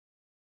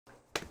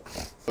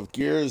of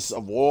Gears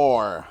of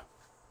War.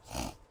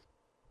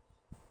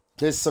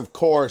 This, of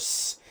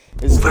course,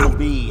 is going to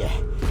be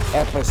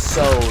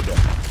episode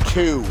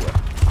 2.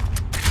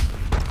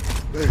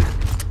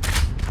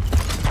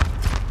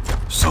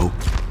 So,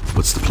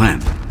 what's the plan?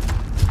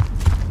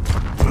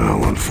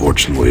 Well,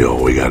 unfortunately,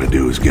 all we gotta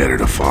do is get her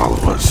to follow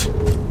us.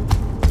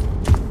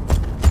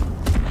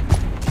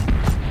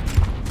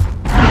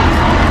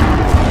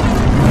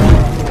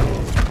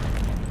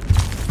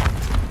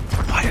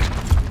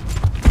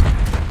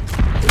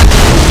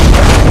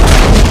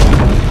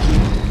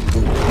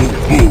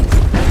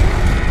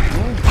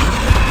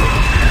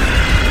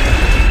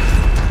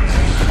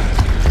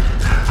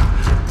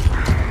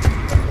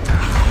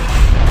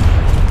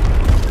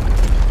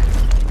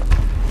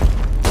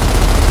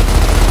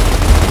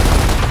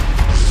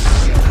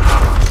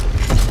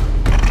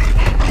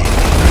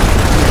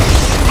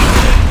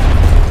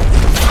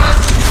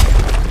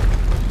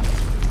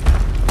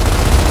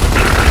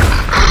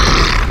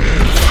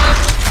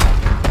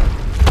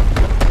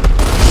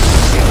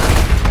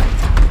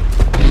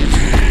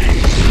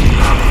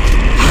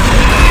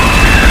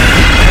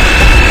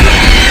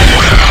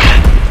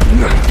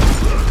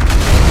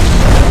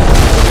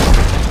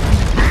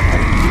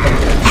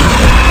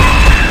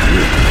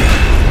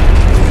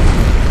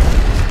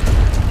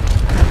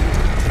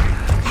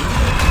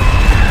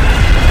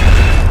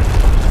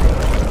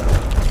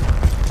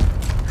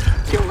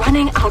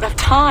 Out of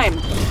time.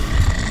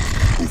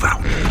 Move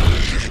out.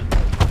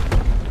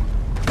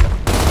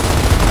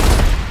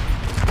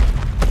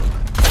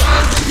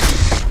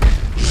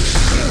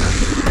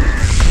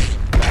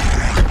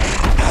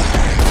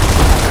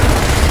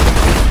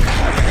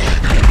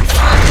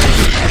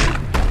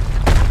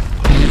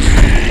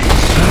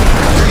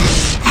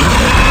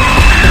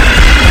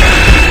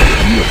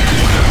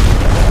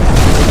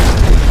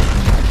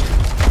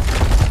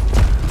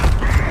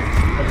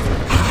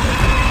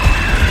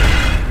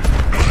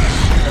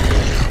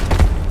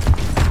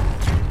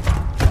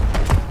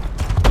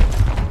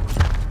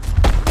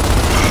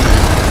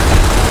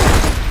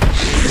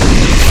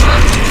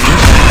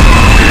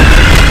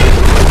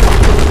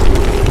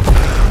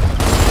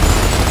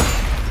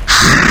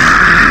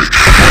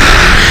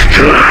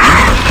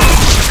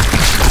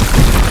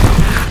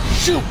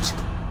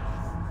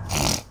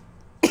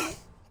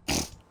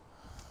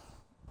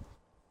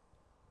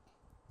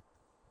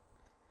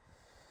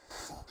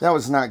 That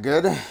was not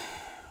good.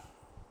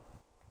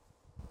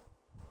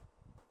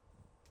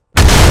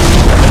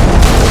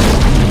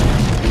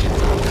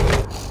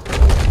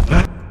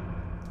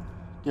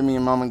 Give me a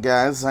moment,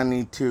 guys. I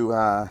need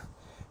to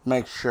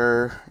make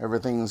sure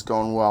everything's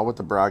going well with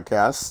the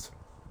broadcast.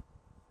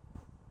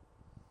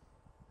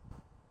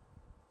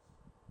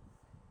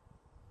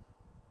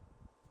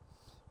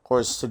 Of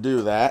course, to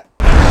do that,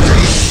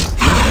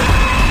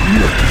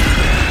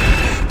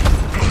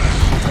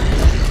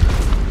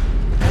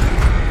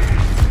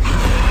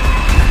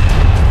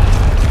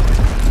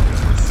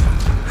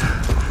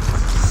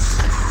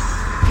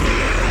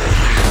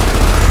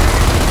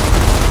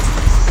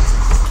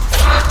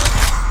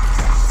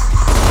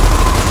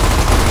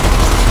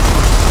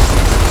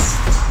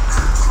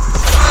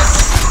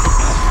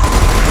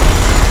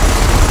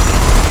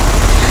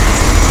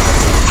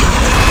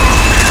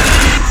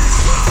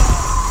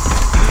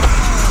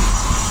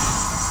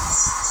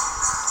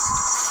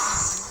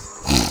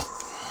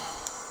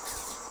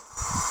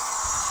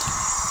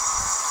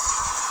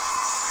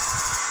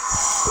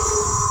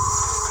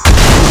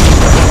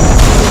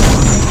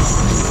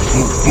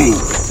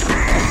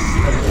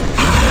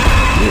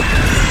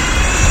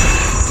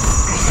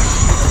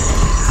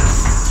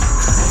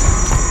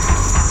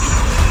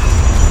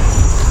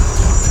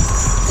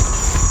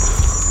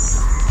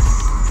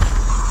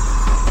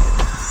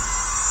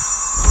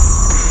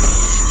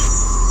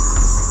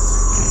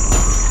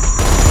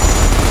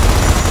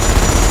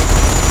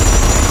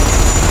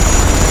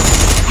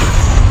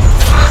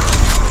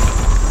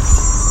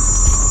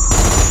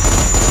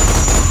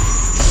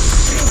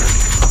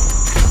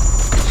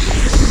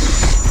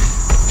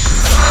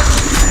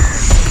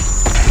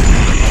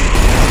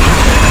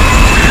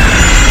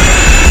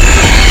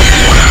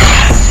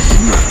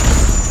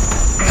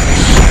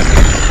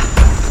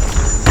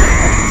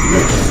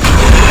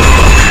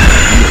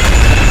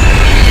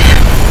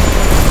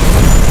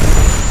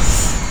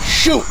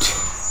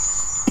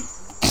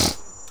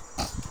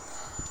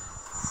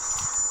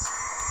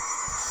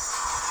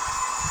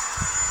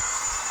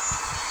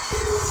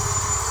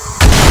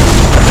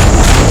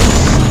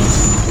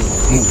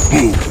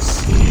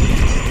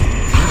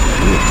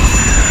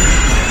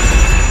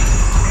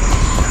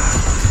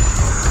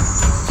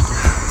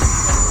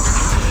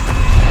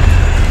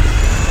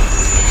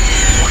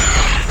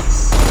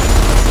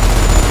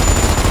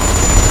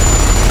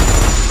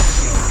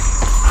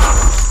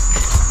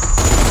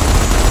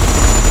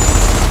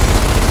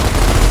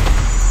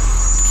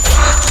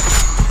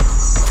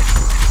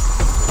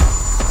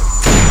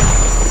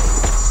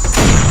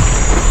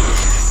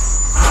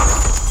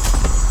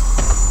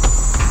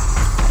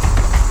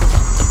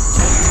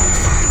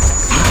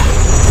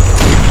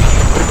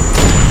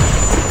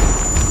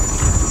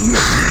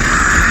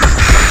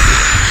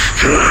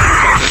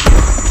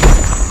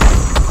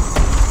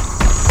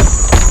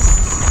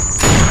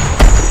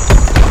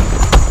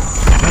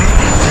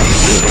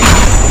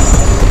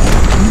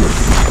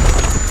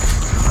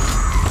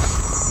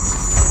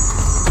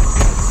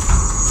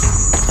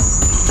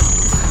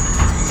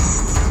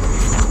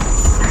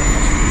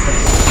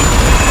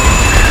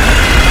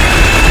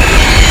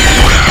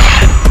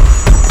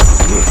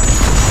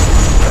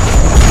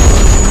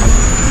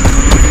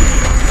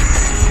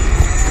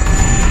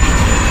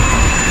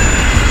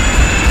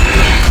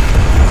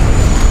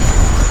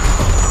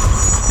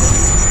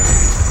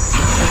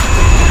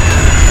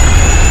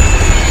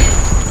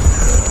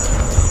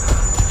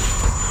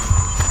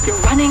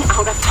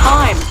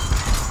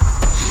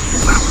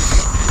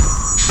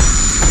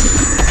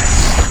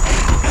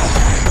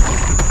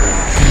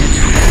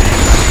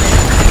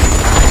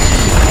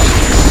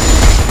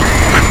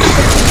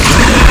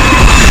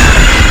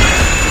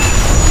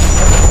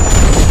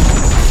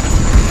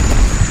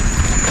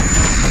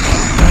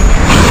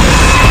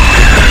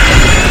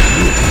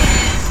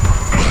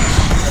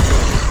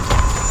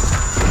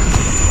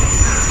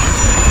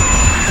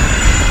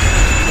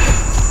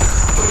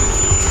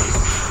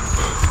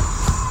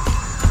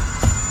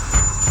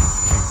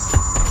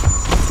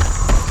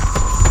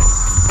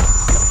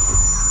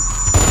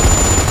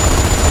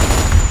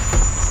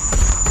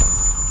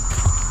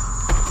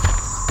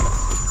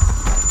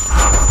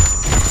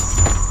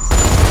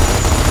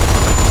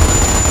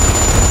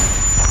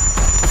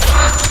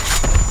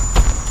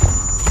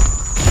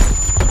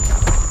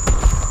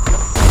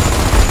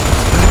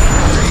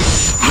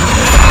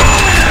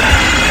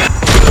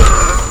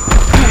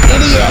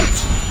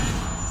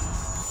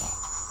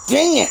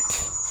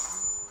 it!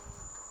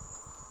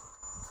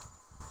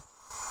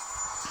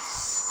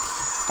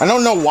 I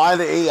don't know why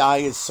the AI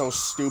is so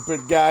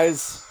stupid,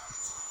 guys.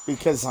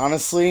 Because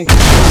honestly, that's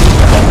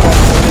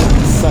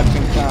the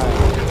second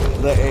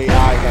time the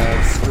AI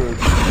has screwed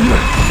me.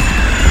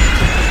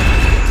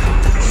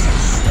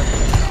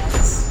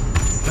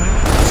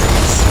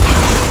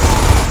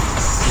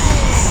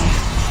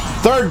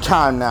 Third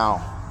time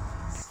now.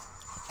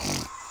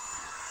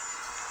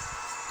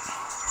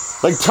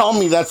 Like, tell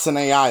me that's an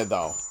AI,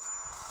 though.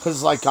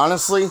 Because, like,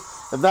 honestly,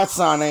 if that's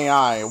not an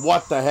AI,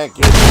 what the heck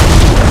is it?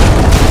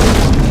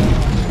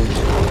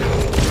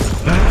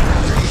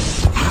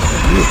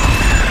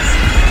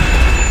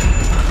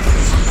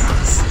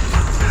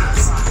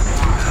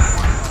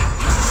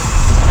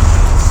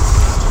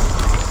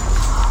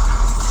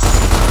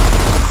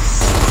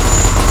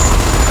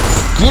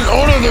 Get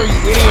out of there, you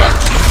idiot!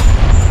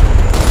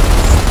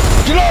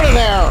 Get out of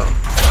there!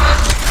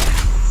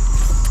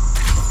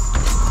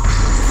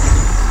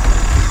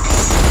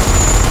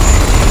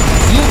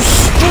 You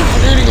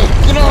stupid idiot!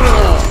 Get out of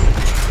there!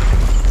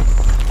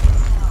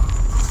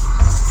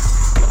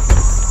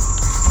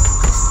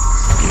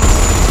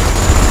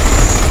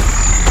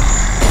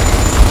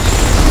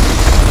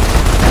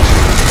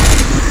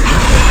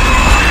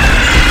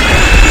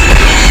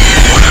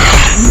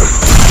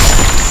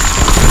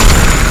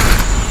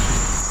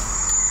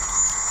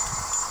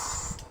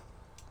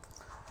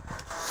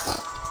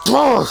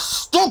 Oh,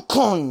 stop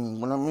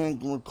calling when I'm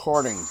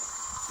recording.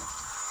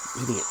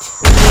 Idiot.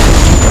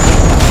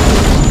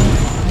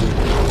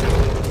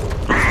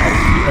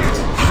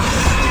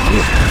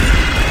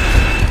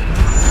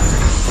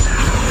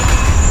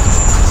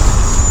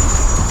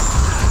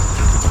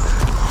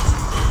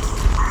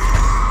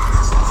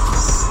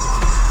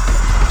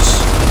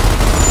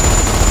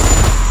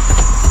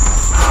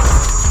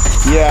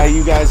 Yeah,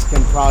 you guys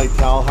can probably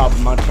tell how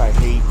much I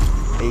hate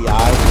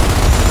AI.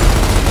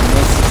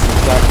 This is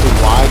exactly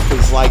why,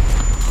 because, like,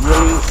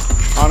 really,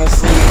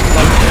 honestly,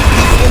 like,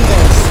 he's in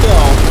there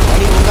still, and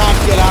he will not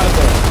get out of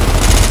there.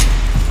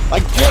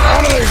 Like, get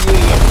out of there, you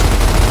idiot!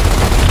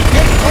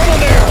 Get out of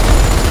there!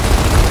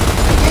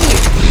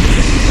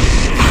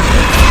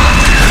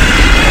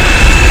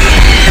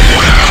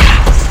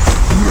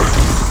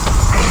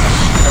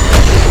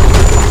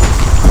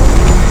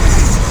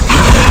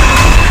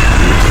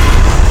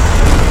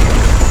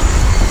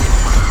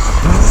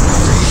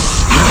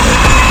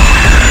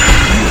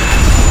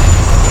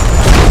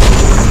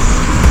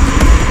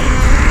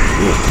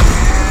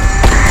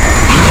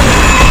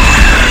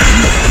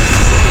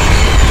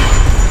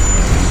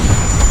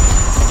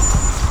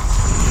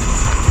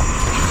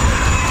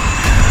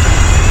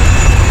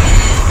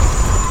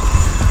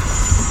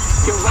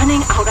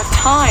 Running out of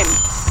time.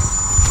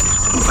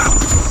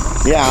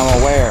 Yeah,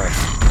 I'm aware.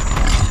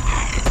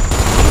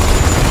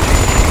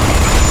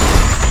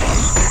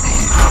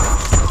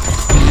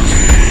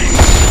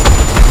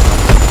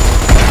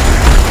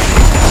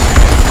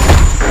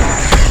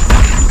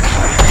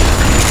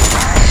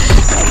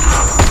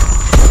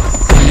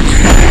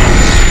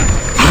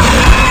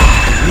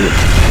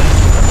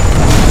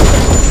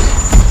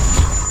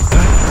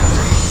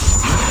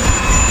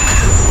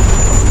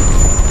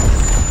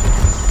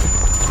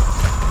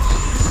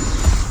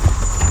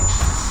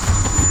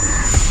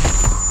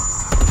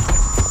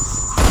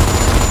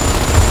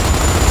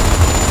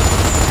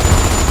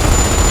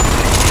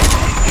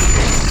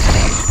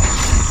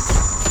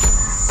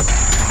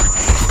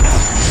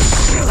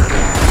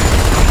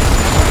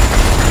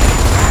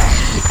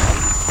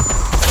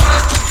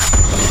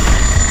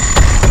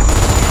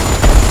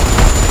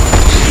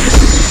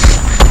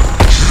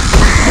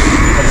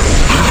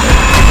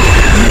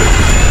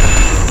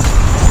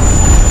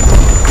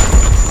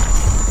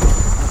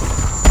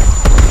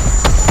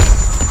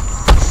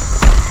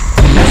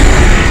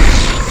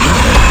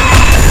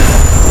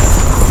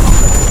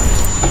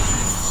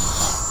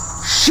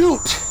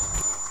 Shoot!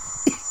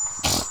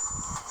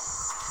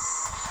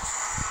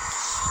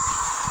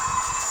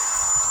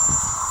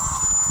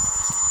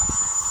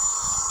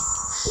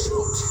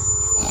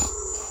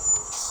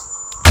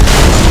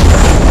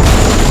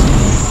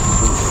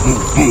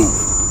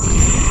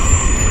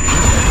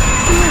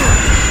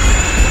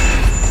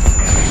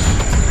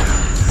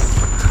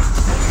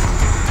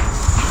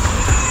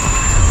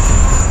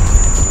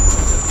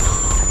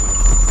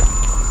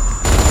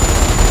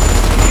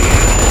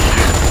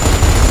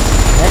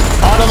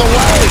 Out of the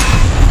way!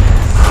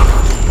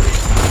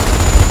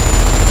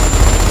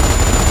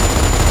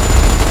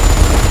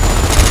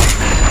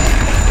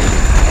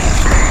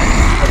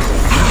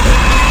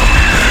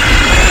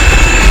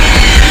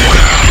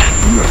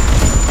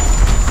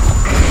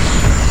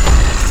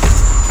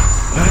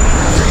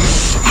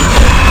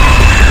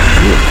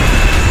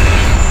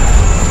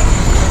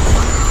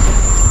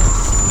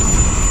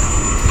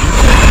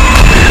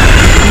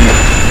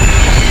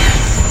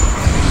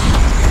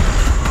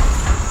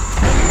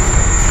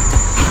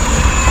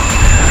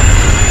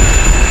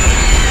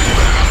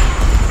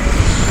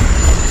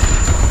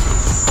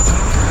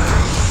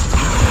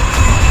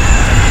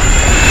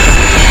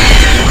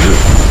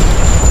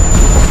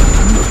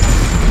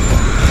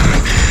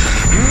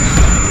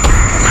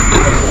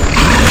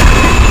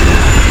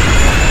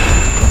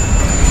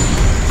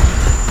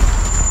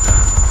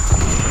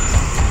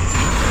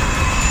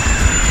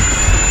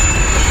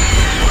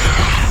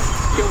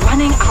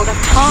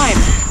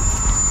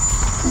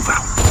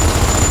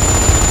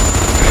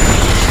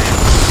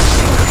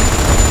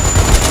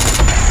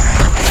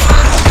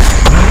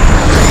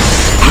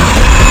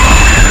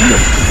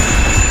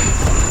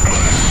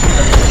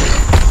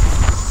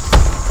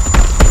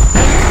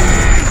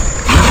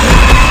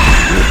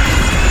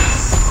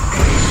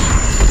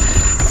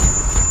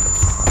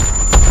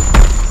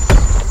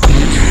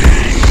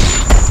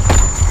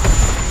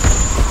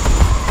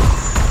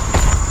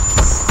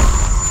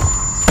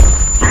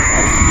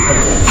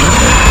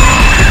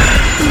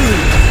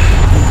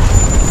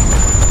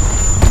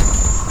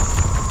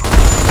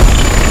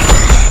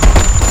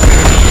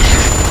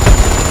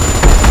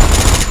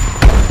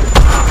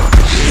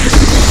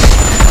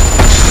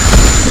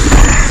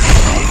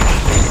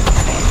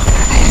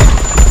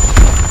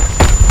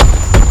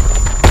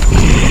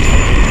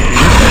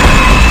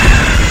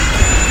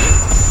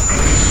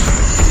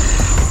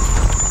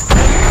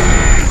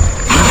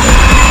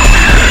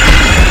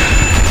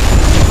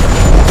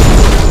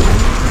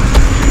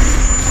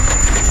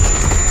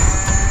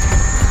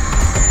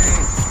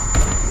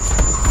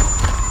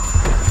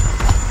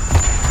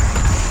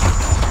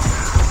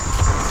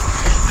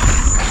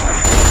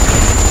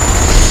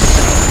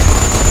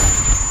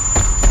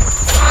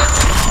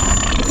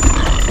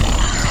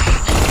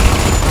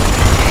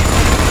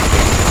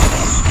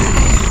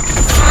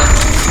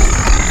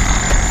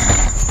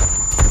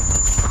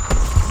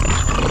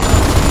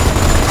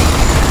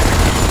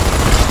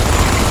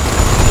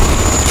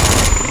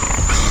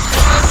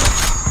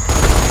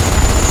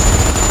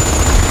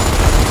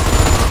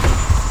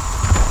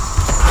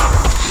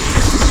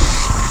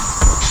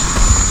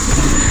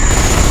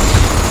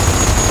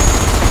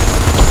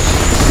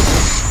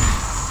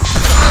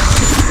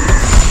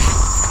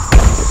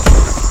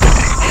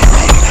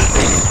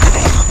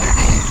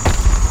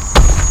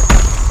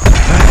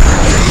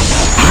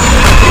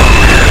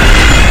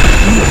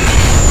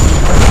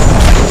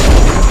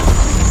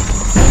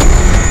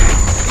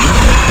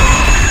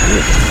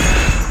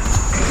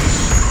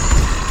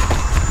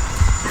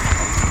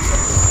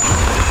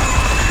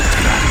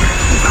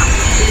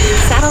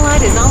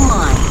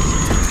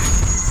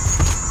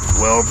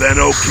 Well, then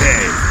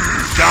okay.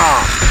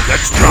 Dom,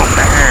 let's drop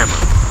the hammer.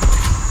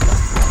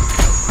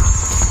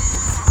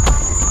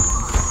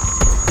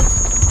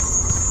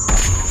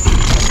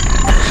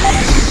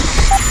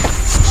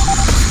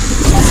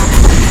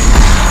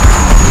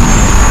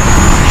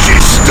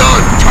 She's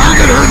stunned!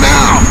 Target her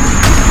now!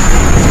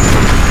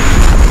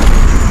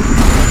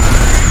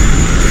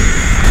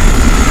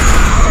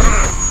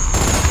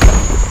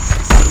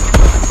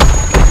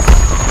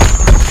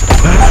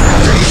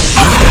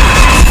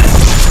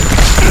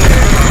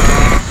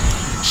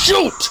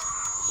 Shoot!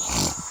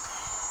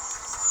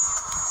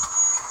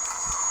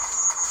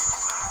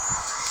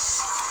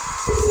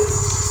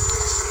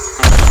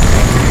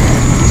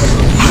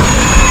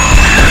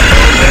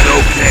 Then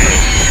okay.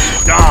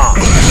 Dom,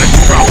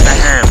 let's drop the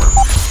hammer.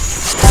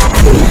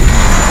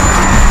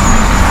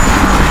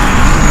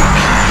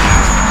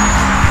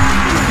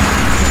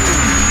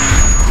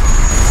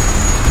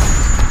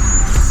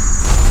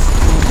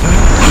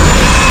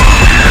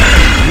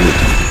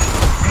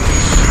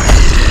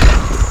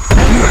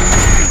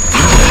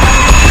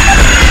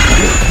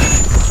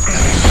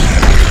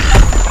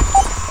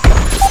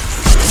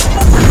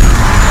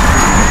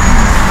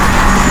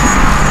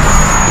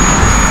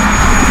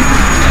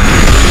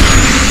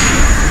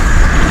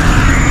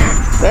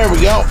 There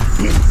we go.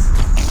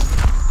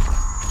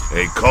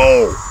 Hey,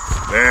 Cole.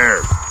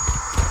 There.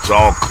 It's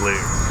all clear.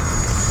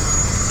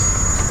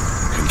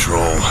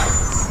 Control.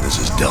 This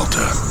is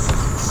Delta.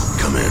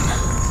 Come in.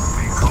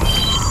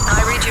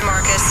 I read you,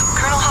 Marcus.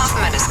 Colonel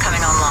Hoffman is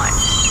coming online.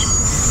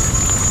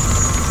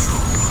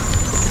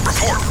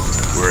 Report.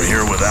 We're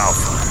here with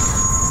Alpha.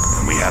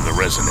 And we have the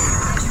resonator.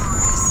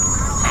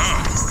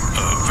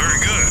 Very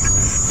good.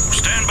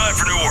 Stand by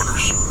for new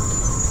orders.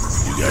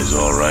 You guys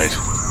all right?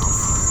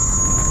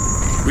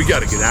 We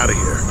gotta get out of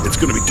here. It's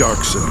gonna be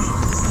dark soon.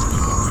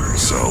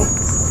 So?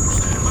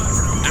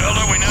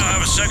 Delta, we now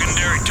have a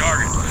secondary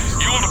target.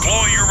 You will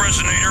deploy your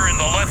resonator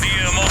in the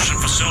Lethia Emulsion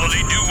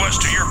Facility due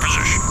west of your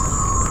position.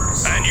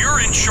 And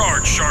you're in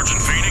charge, Sergeant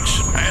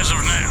Phoenix, as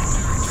of now.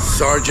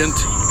 Sergeant?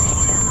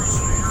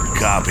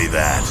 Copy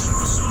that.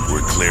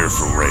 We're clear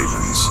for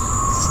Ravens.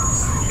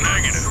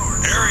 Negative.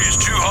 Area's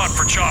too hot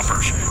for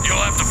choppers.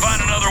 You'll have to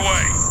find another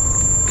way.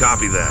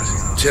 Copy that.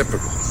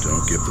 Typical.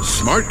 Don't give the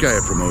smart guy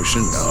a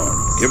promotion. No,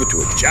 give it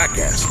to a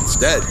jackass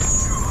instead.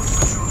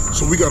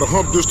 So we gotta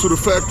hump this to the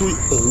factory,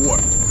 or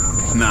what?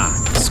 Nah,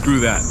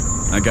 screw that.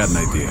 I got an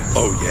idea.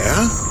 Oh,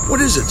 yeah?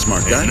 What is it,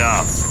 smart guy?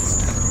 Enough.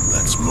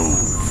 Let's move.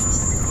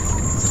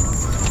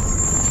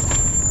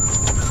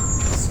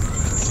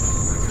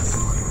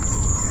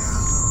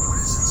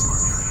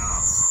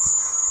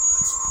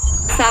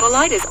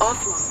 Satellite is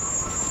offline.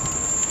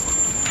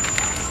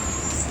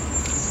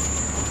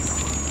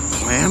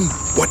 Plan?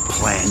 What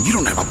plan? You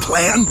don't have a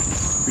plan?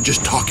 You're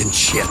just talking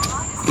shit.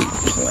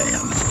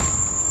 Plan.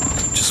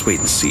 Just wait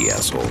and see,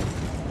 asshole.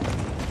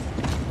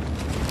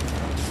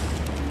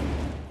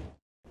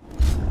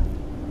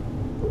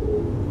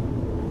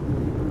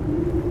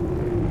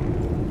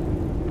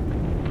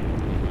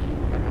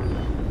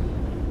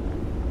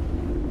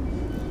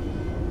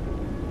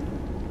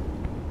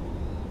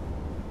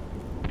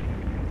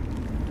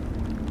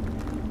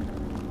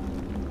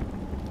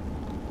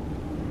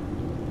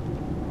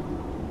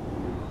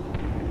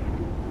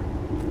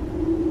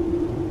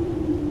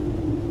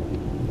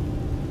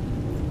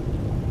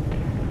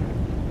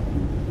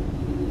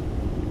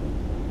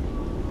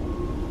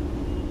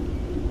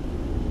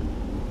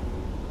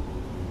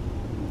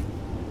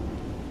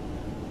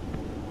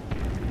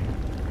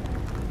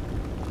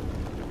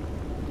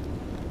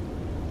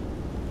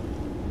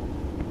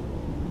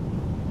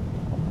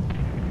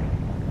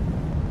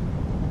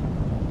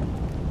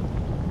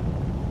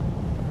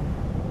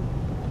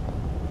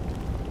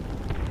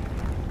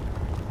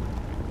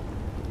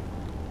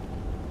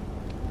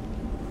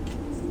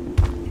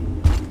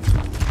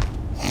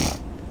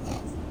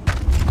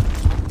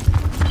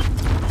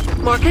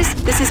 Marcus,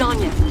 this is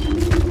Anya.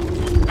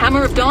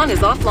 Hammer of Dawn is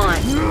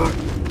offline.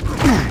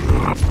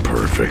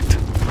 Perfect.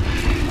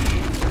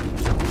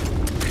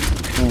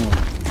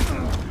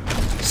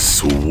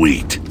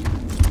 Sweet.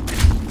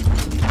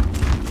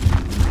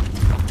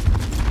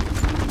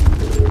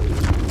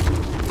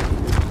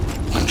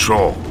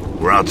 Control,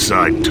 we're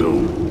outside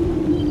too.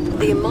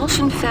 The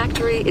emulsion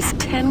factory is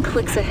 10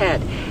 clicks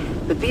ahead.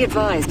 But be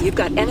advised, you've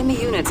got enemy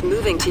units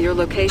moving to your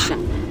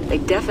location. They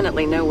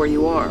definitely know where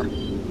you are.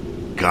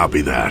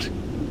 Copy that.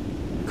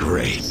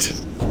 Great.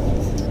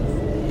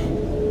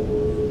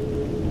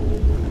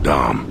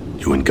 Dom,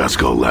 you and Gus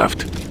go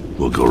left.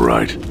 We'll go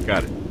right.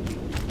 Got it.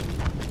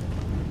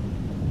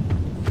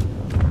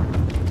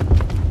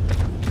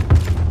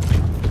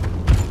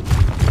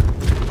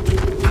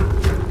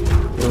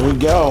 Here we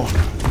go.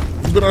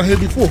 You been out here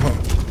before, huh?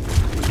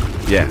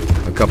 Yeah,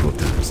 a couple of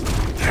times.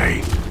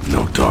 Hey,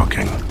 no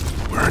talking.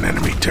 We're in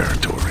enemy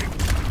territory.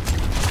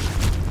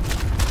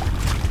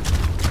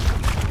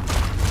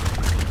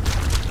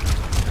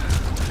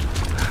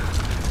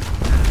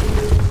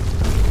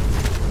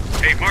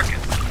 Hey, Marcus,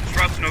 this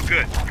route's no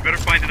good. You better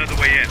find another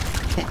way in.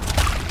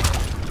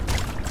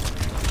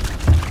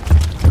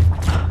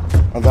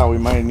 I thought we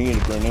might have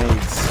needed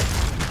grenades.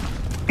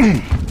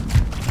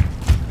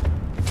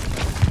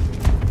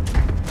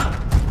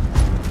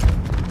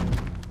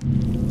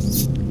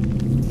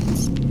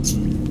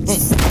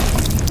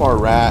 Poor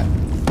rat.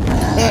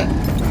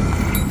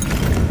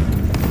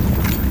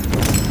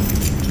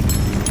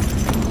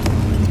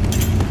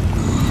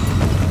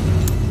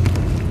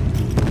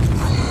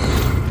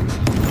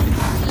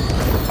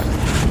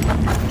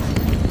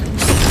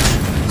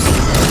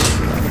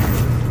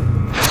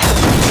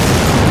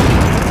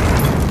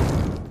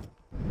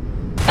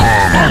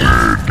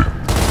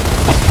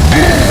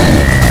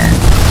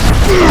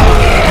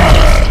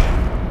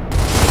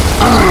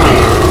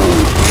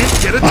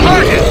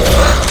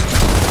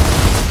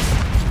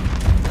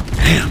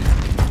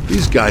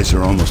 Guys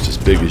are almost as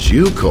big as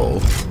you,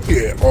 Cole.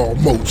 Yeah,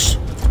 almost.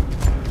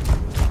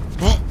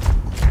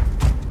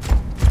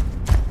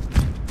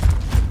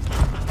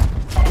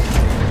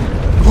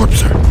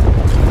 Corpser.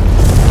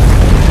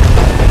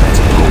 It's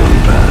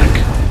going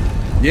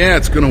back. Yeah,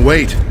 it's gonna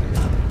wait.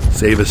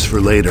 Save us for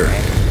later.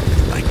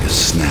 Like a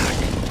snack.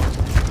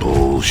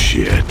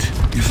 Bullshit.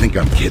 You think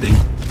I'm kidding?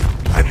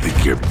 I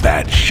think you're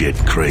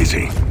batshit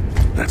crazy.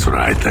 That's what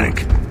I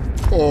think.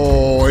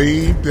 Oh,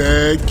 ain't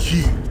that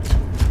cute?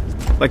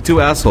 Like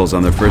two assholes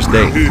on their first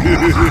date.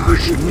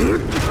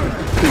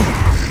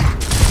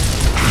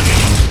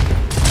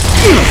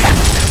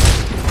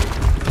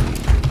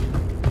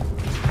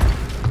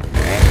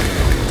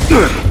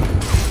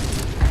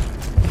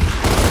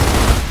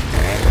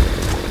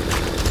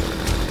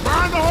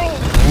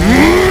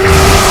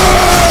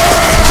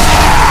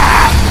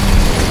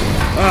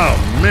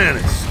 Oh, man,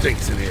 it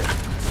stinks in here.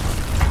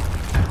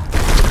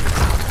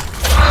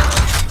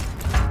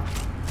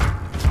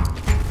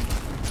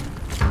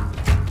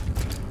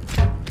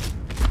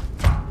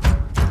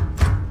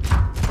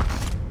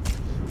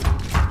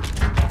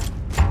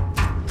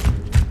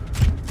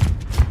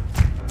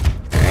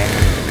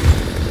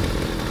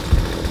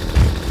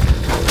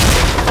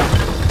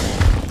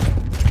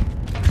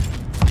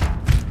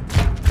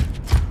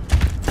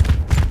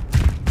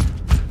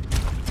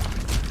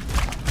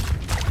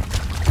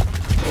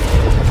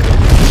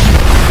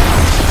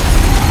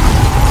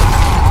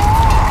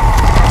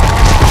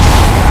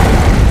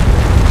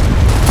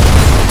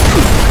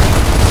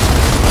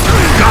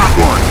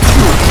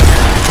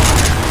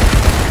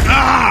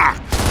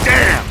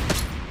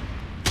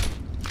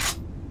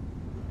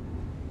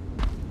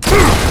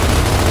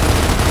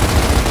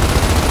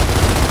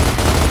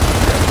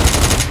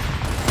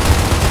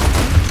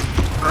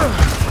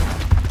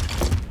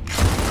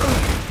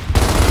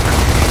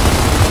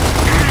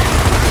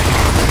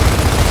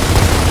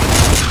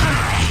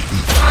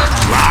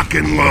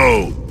 And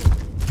low.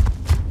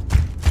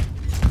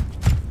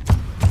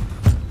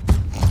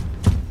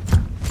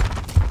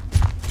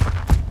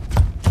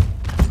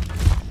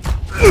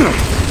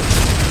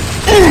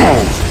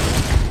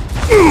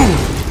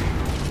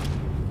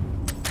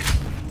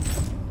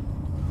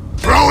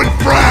 Throwing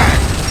frag.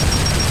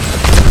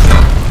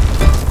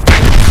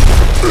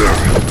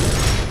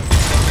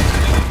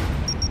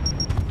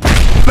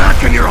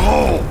 Back in your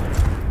hole.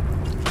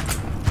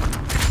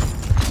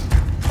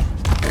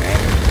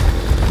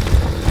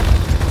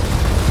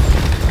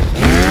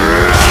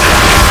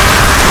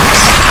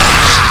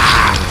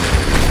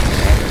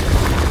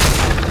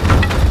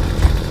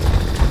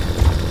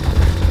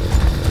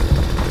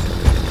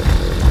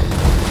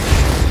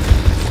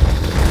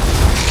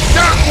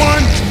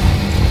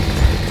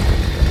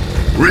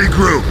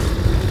 Regroup.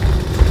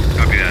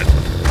 Copy that.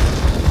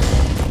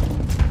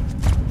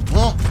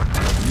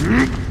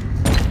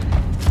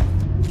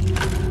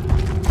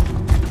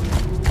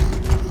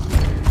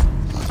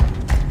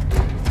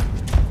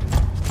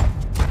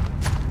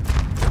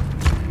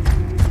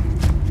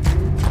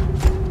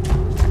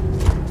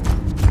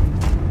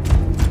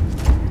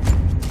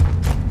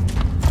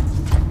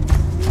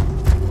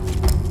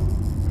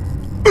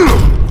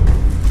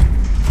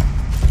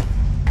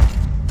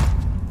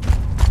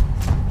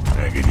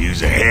 I could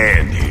use a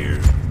hand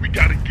here. We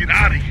gotta get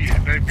out of here.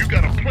 Now, if you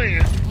got a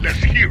plan, let's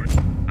hear it.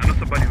 I know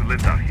somebody who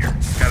lives out here.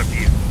 Got a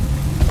vehicle.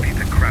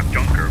 Piece of crap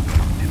junker, but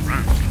it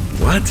runs.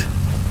 What?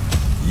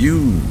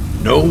 You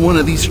know one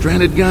of these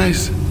stranded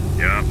guys?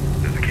 Yeah,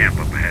 there's a camp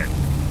up ahead.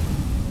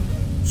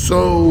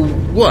 So,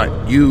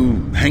 what?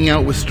 You hang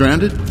out with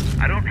stranded?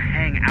 I don't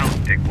hang out,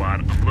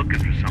 dickwad. I'm looking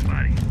for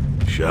somebody.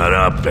 Shut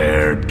up,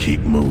 Baird.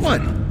 Keep moving.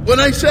 What?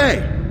 What'd I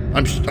say?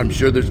 I'm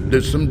sure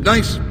there's some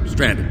nice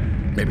stranded.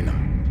 Maybe not.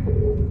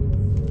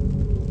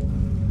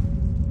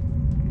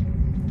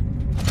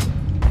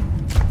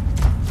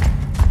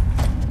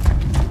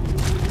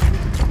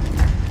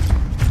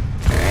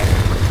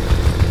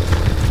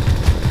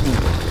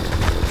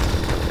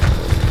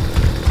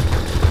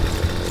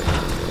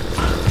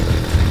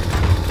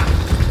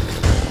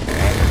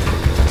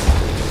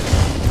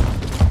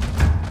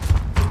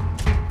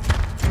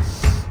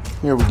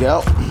 Here we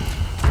go.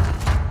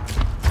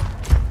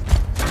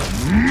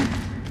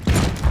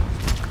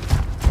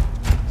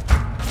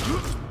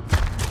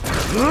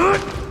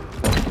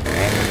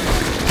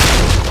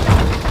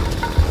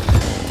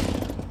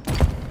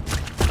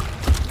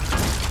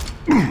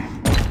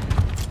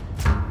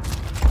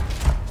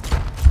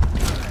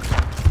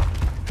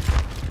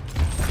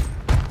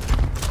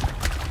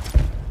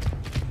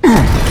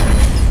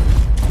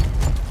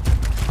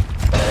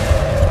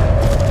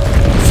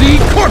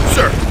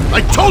 Corpser!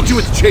 I told you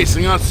it's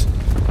chasing us!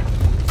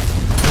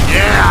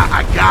 Yeah,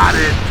 I got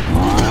it!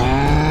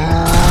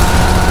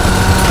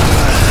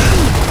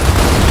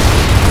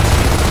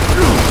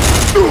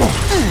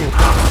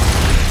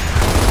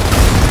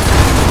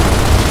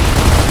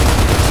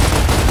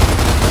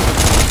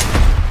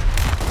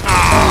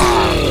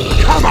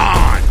 Come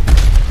on!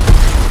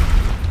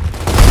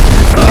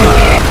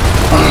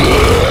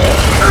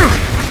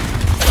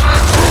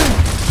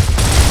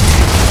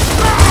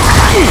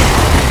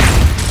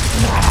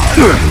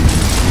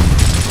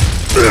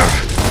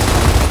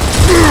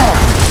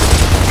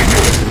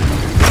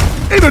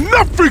 Ain't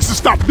enough freaks to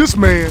stop this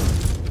man.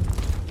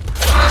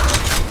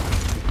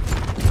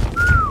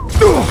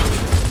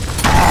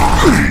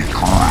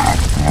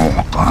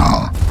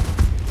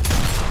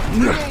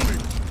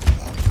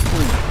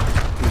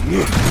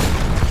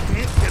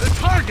 Can't get a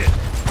target!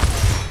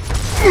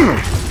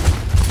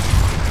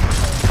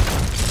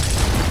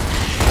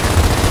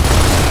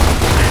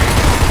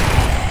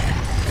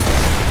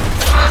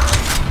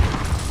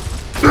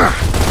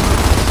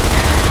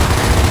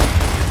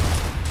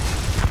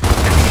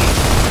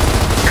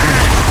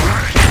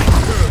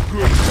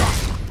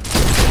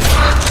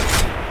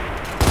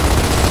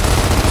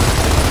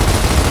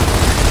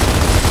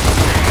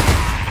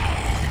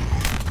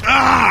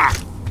 Ah!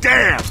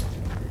 Damn!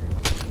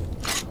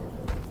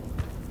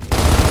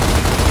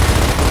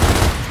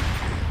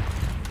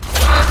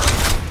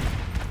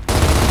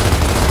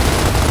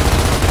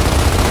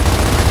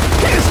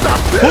 Can't stop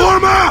this. Pull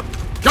him up!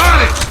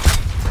 Got it!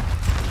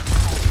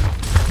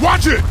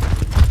 Watch it.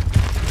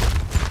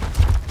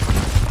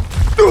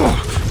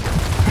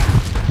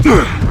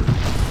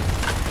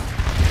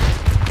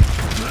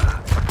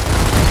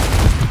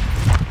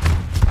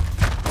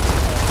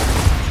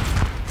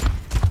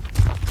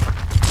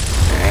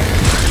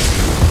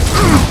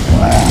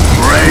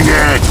 Bring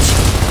it!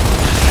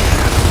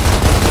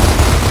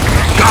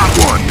 Got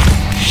one!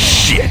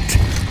 Shit!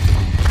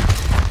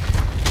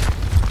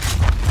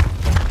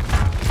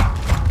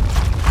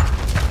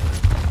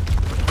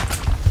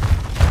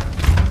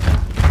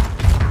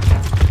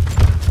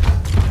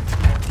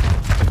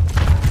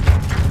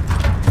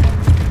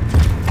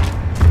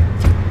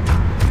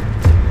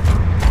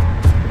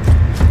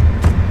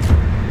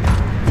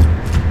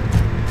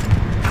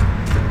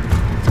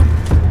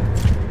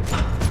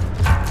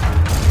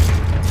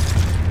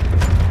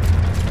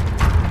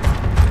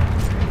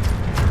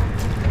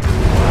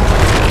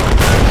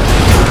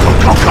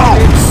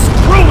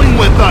 Screwing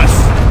with us!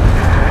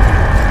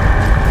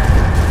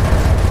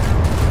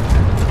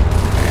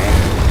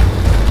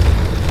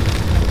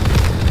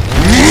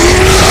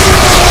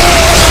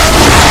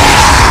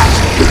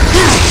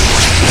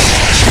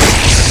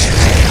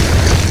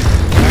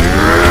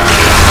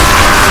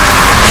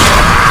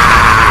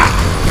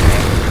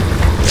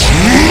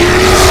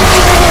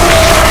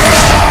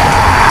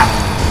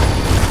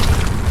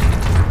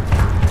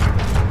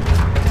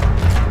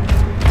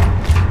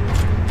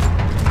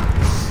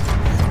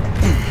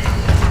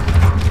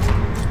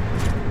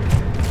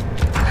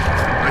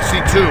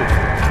 Two.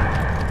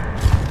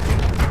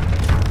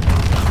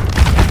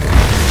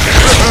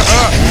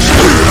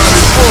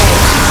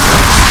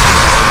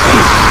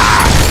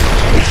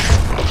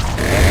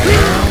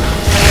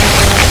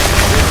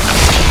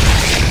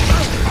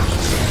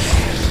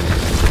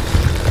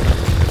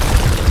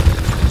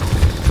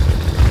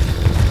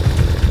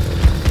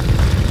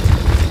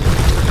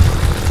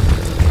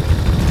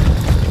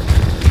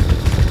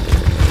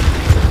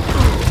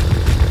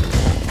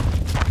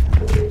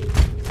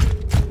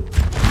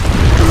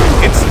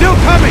 Still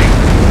coming!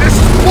 This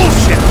is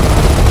bullshit!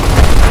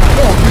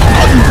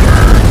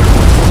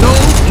 No,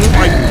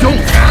 I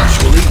don't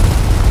actually.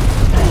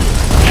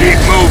 Keep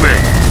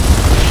moving!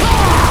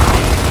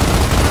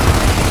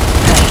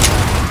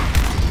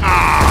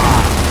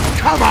 Ah,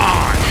 come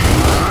on!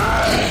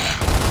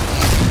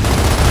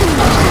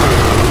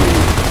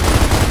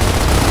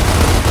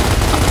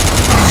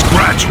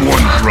 Scratch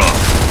one drop.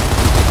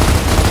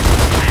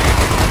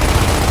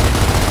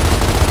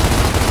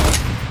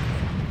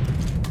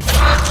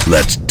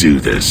 Let's do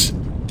this.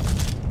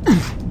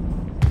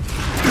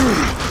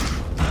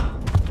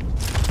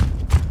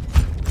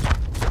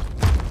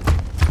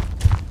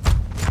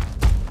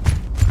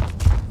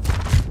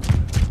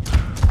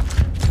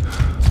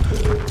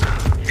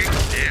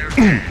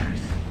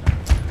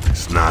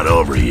 It's not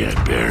over yet,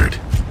 Baird.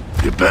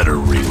 You better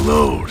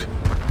reload.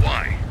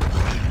 Why?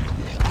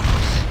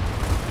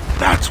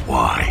 That's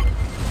why.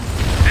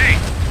 Hey!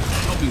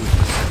 Help me with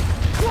this.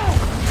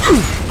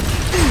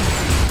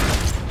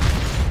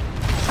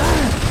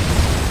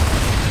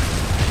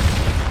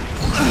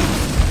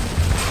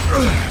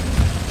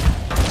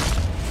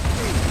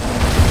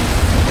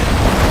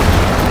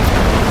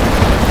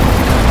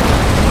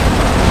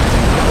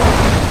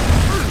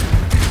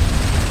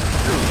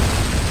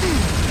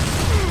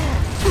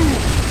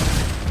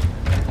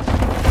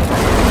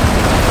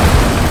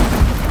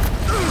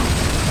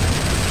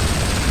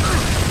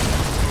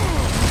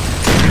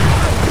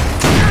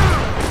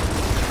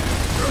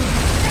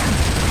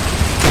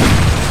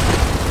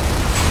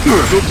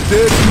 Looks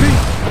dead to me.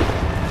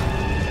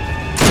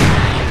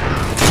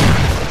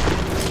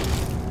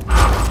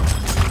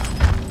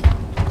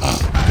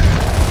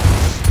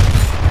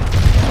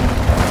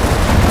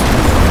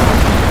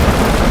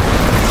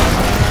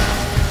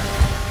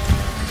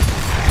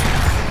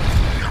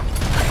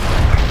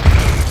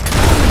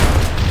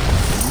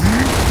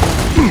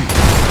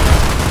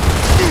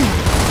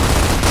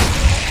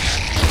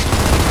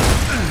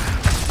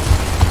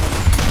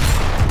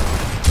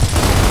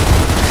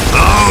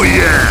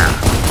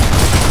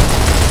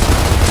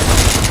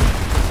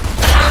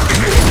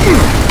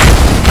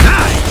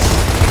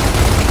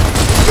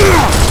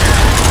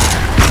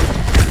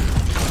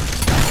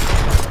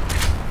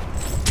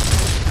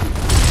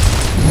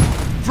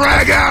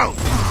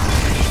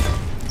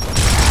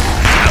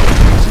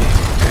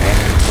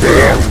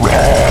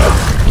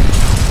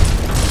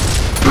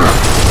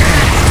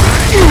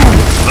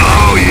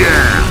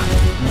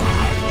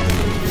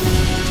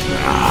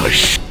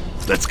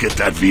 get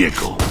that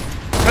vehicle.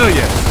 Hell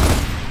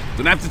yes.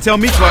 Don't have to tell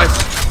me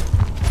twice.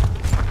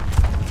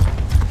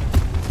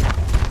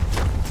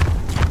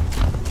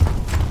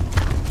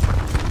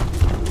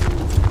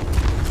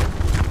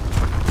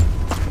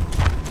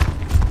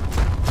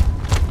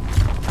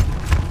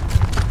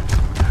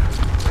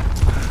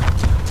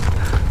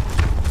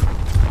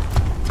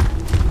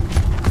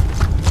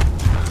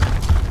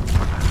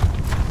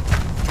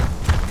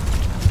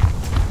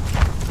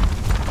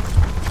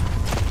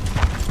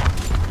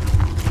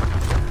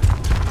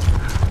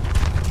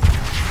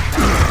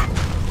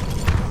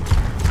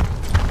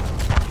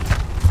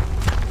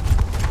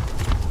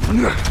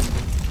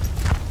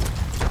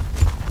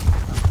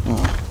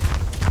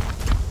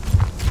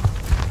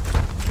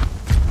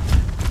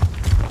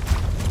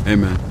 Hey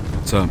man,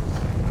 what's up?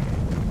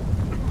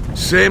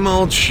 Same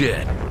old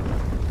shit.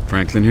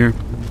 Franklin here?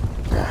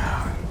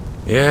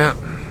 Yeah,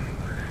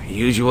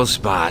 usual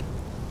spot.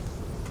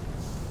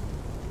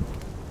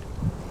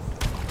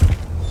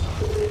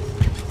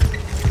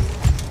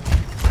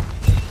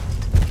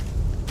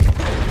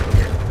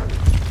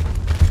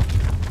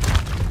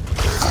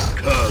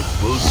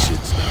 Cause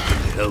bullshit's not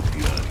gonna help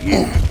you out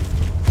here.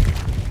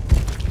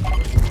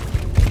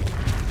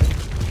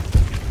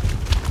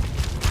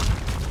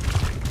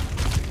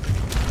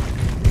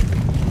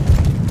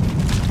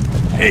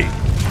 Hey,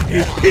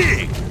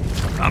 pig!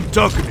 I'm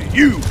talking to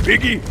you,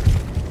 piggy!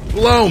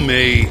 Blow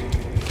me!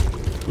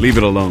 Leave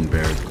it alone,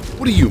 Baird.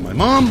 What are you, my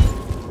mom?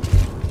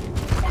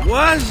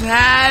 What's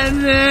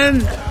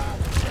happening?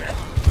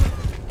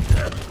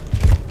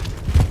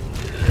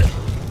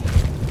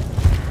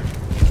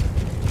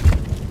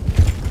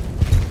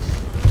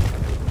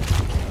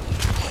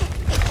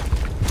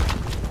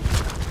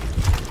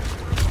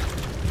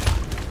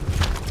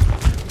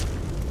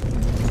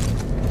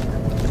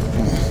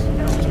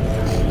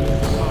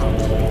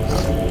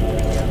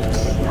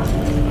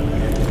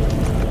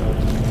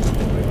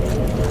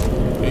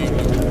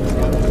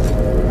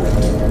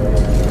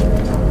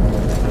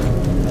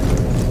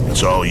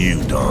 It's all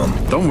you, Dom.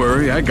 Don't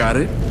worry, I got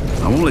it.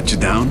 I won't let you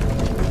down.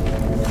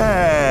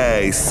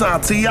 Hey,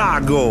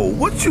 Santiago,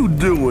 what you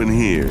doing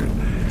here?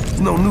 There's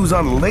no news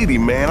on the lady,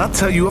 man. I'll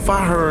tell you if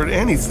I heard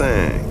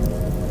anything.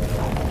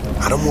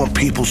 I don't want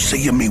people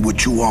seeing me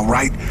with you, all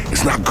right?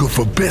 It's not good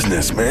for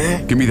business,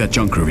 man. Give me that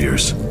junker of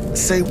yours.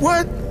 Say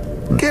what?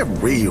 Get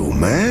real,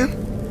 man.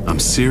 I'm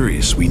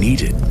serious, we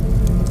need it.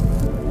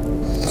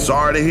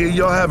 Sorry to hear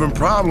you're having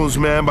problems,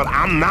 man, but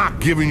I'm not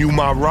giving you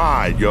my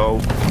ride, yo.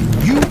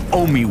 You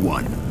owe me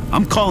one.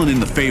 I'm calling in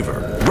the favor,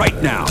 right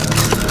now.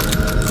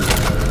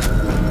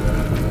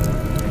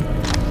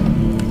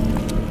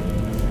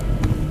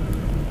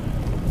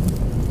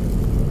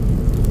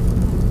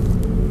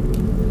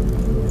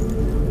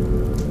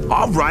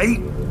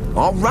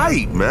 All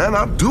right, man,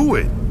 I'll do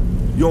it.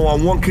 Yo,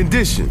 on one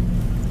condition.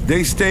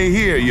 They stay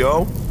here,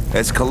 yo,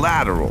 as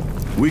collateral.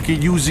 We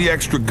can use the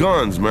extra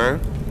guns, man.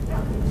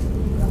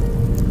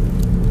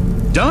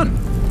 Done.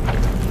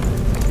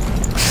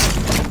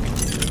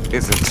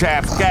 It's a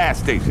Chap's gas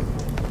station.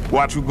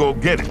 Watch you go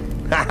get it.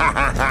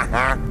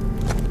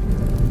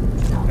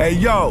 Hey,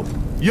 yo,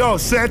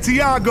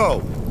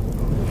 Santiago.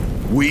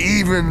 We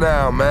even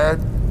now, man.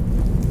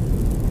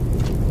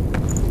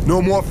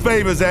 No more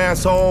favors,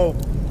 asshole.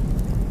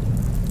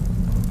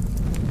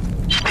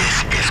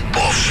 This is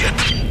bullshit.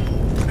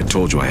 I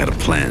told you I had a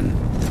plan.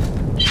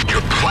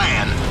 Your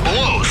plan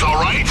blows, all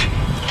right?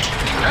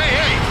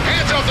 Hey,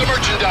 hands off the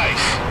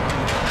merchandise.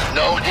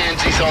 No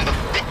handsies on the...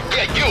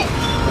 Yeah, you.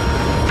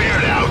 Bear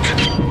it out.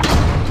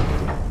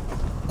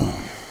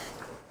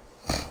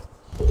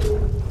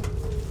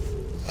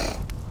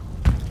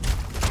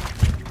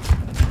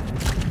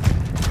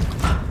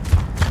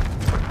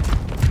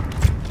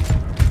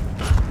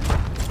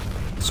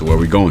 So where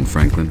we going,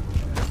 Franklin?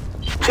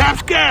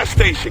 Chap's gas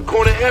station,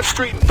 corner F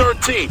Street and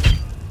 13th.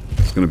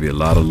 There's gonna be a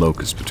lot of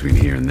locusts between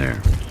here and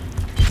there.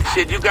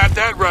 Shit, you got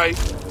that right.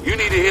 You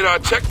need to hit our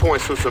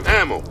checkpoints for some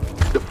ammo.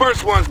 The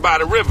first one's by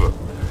the river.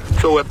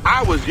 So if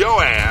I was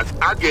your ass,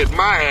 I'd get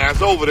my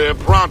ass over there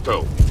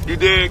pronto. You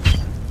dig?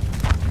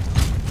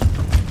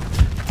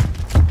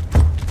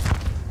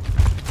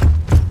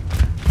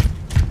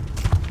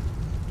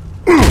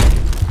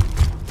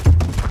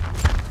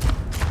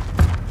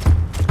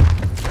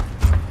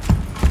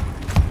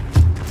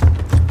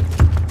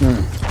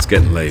 It's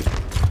getting late.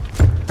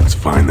 Let's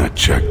find that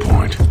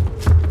checkpoint.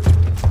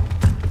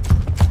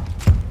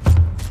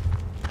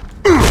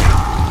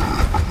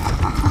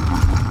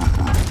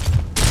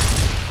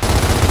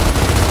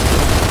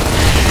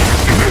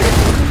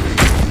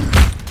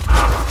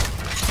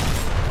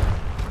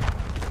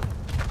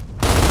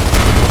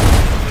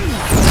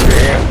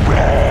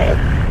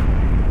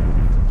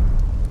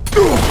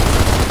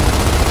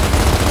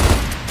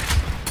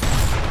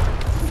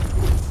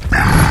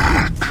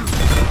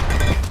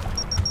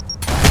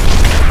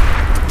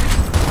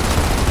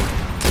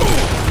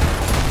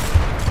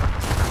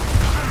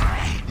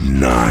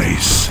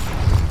 Nice.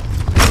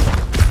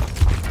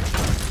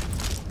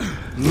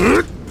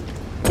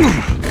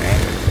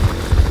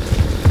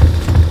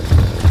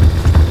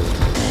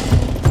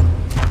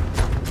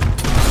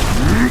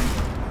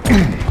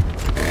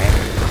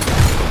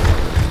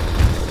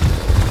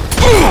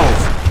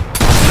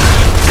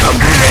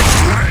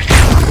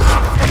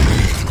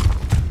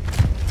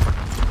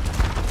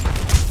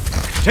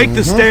 Take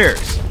the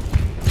stairs.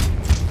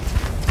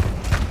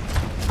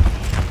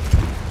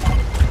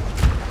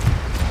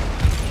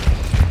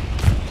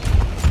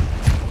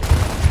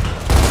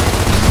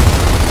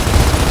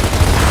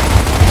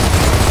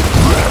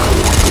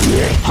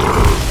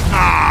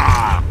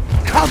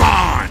 Come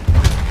on!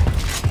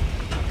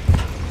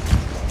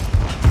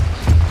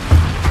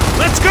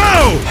 Let's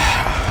go!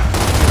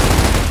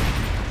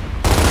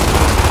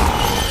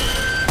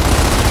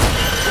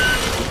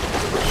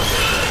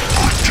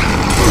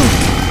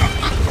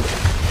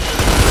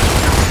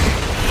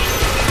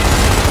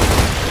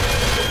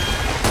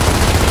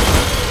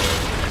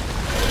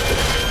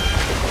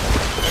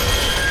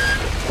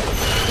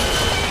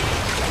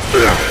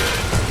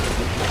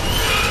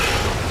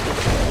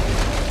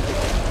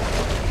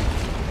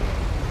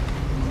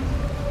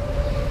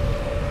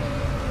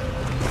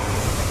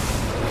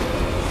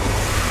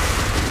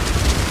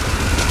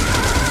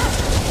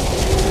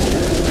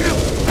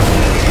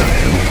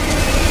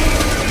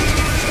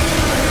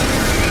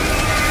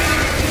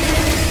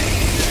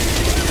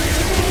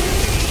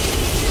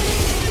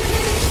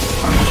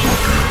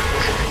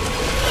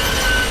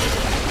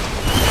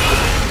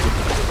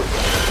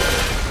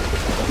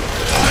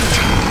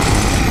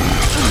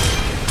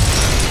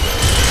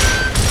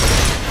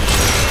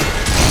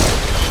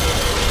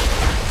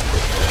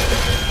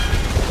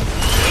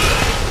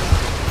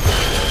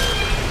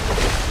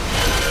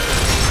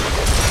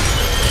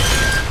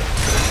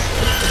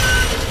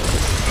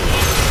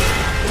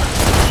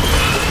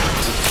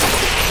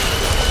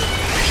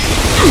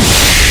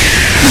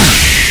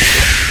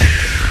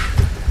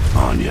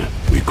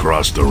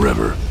 Across the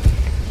river.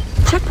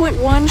 Checkpoint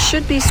 1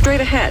 should be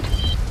straight ahead.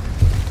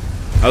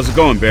 How's it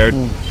going, Baird?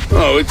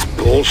 Oh, it's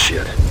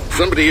bullshit.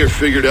 Somebody here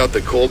figured out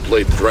the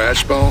Coldplay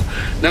thrash ball.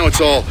 Now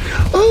it's all,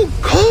 oh,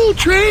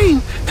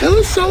 Coltrane, tell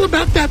us all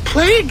about that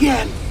play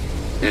again.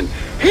 And,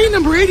 hey,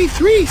 number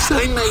 83,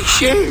 sign my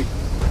shirt.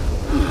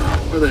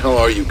 Where the hell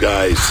are you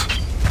guys?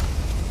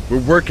 We're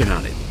working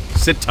on it.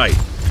 Sit tight.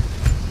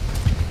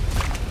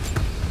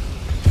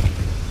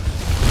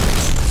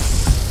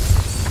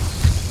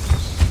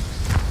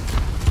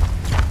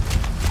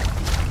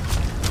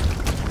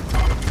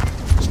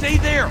 Stay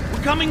there.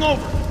 We're coming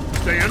over.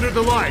 Stay under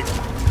the light.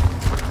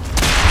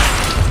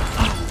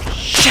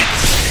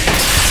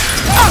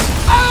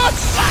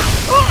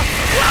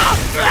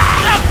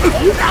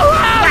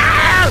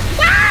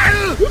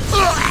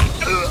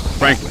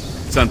 Franklin,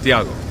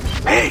 Santiago.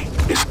 Hey,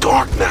 it's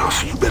dark now,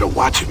 so you better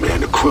watch it, man.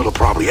 The krill are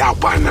probably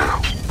out by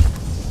now.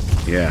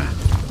 Yeah,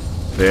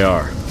 they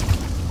are.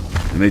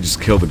 And they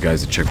just killed the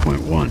guys at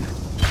Checkpoint 1.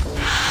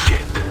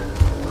 Shit.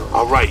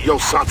 All right, yo,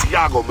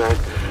 Santiago, man.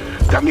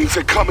 That means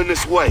they're coming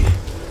this way.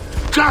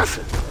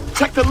 Johnson,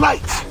 check the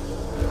lights.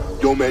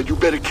 Yo, man, you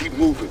better keep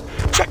moving.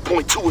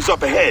 Checkpoint 2 is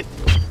up ahead.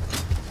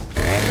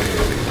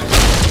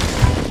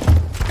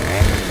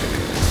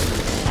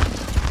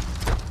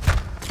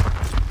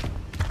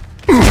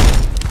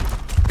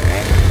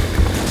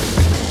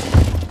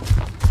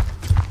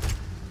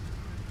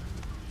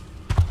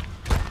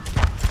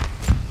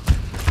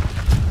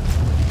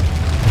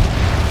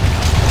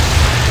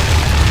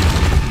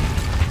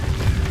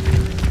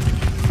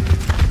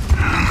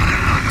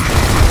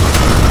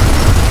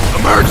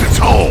 Emergence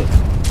hole!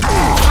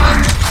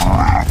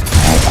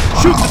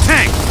 Shoot the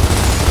tank!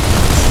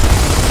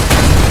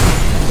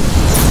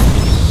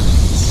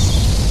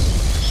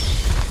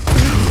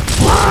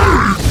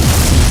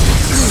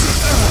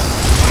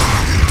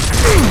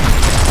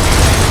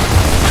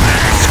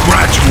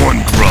 Scratch one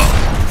grub.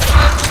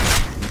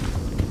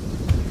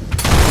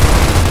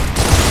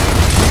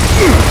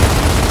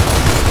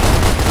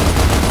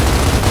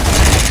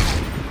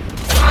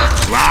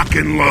 Lock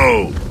and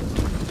load.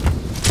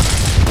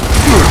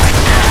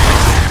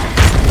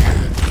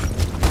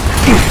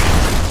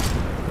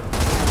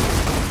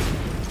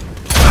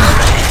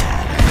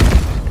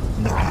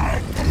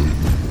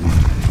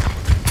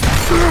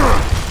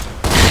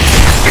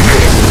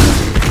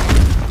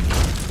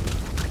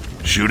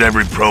 Shoot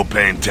every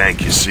propane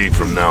tank you see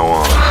from now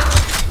on.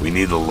 We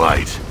need the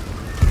light.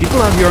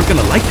 People out here aren't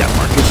gonna like that,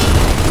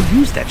 Marcus. Who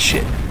used that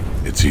shit?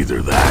 It's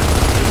either that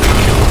or they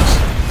kill us,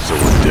 so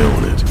we're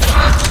doing it.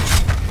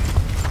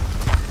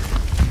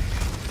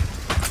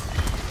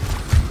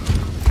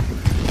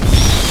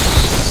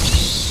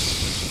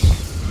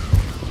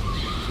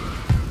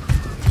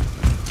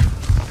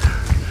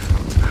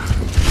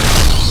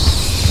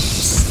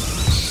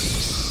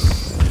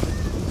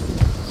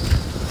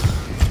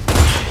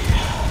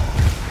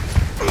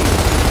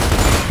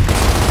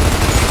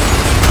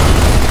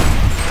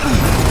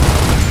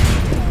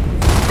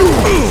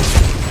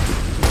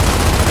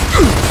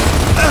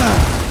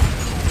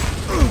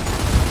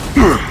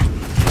 Ugh.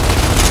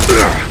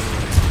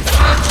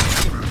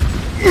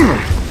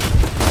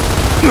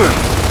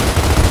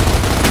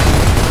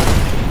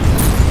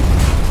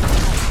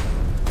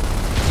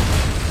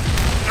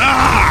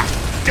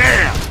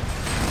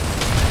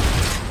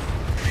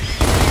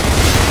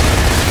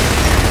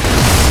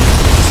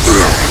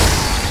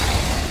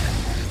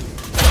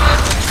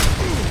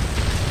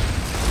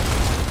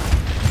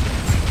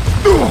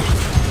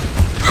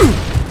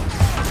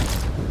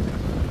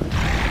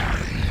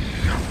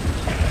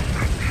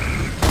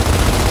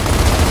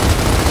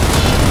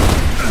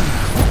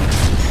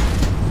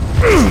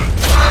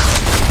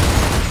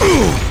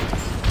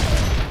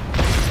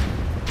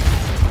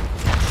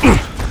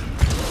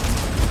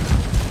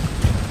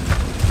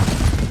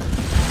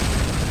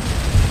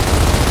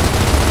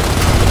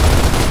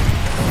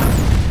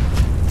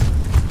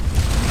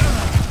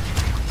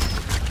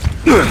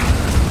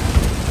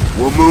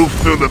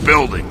 through the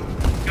building.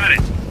 Got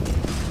it.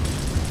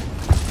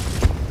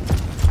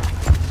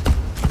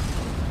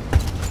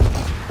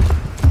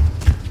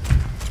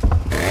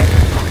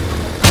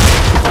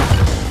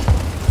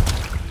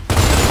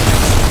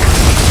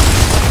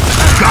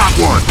 Got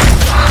one!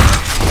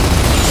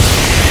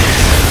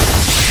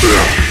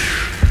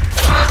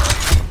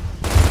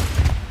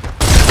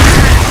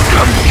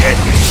 Come get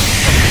me.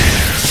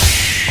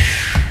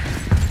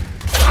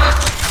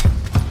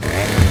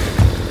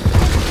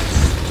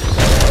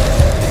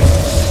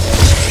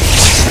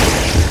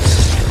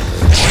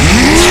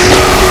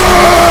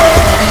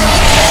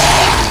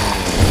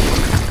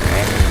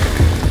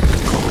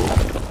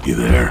 You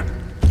there?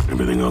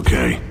 Everything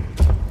okay?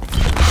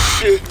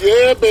 Shit,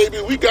 yeah,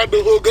 baby, we got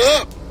the hook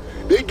up.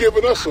 They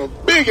giving us a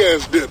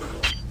big-ass dinner.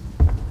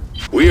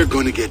 We are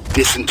going to get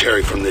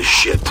dysentery from this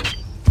shit.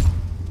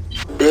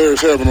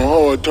 Bear's having a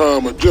hard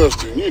time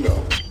adjusting, you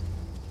know.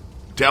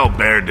 Tell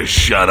Baird to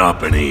shut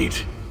up and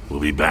eat. We'll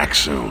be back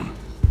soon.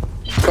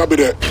 Copy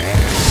that.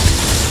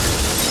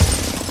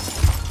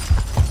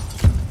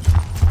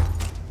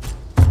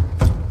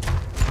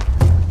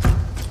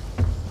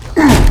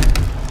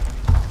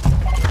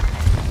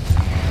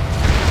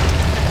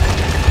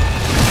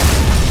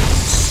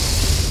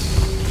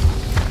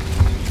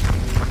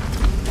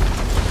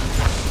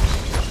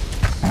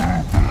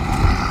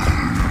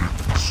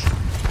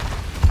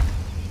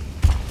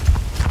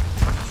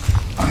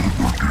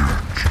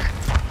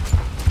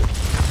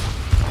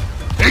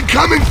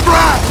 Incoming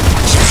frag!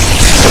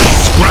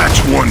 Scratch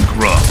one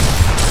grub.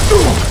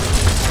 Oh!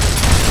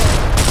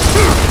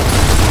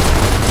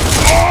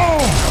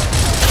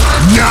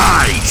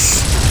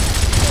 Nice!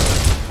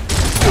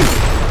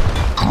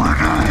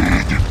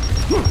 Grenade!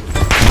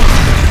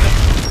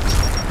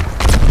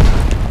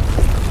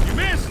 You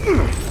missed!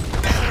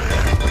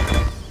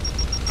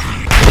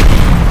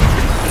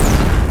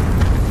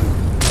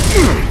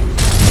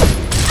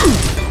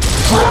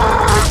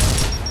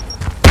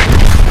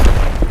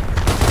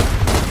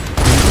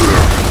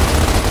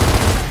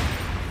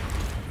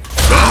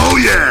 Oh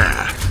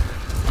yeah!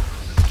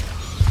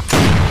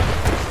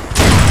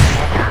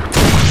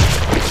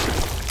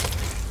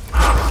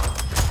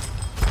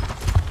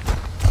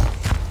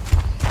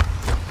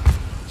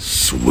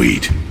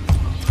 Sweet.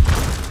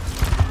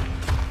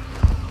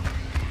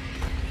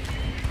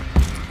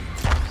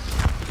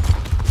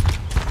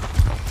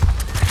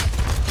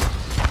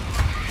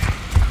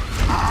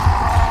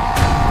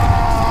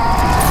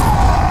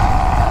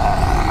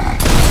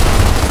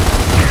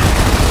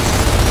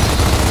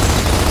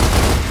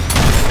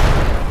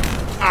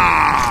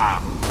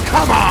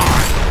 Come on!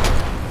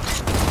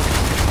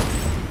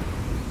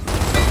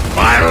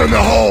 Fire in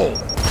the hole!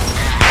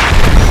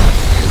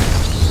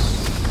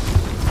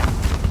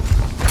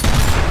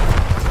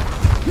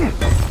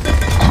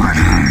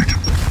 Grenade!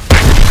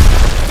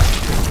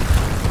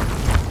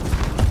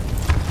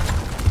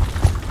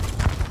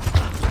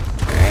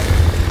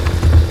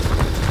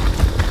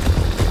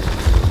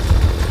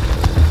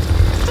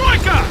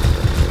 Striker!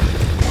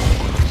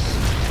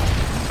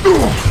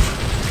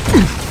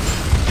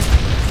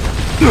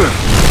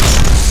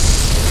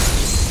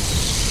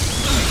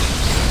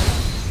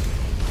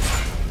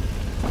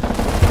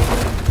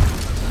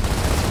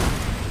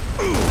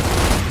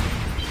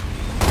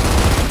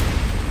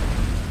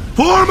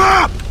 Form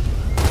up!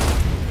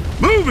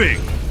 Moving!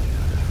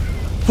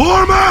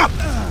 Form up!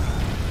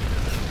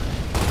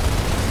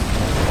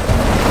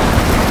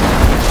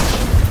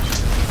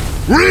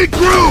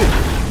 Regroup!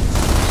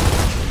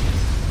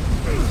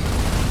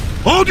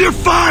 Hold your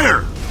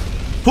fire!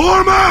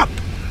 Form up!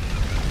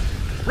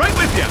 Right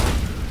with you!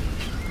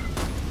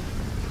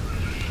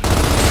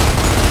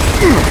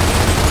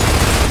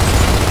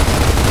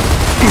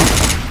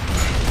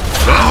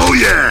 Oh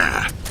yeah!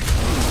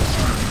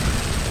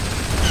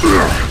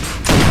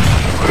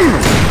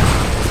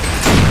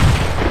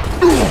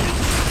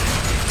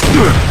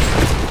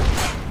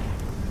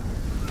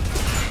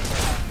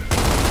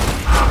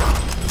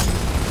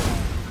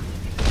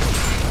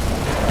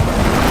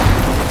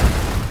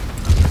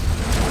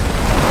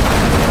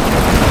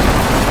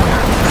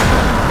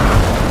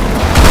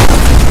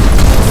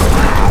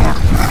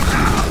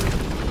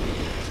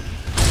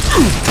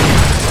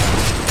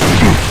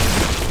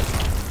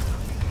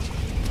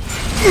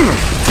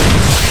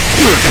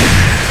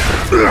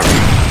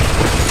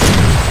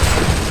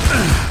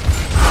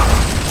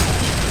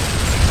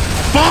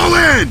 Fall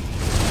in!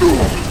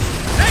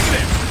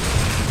 Negative!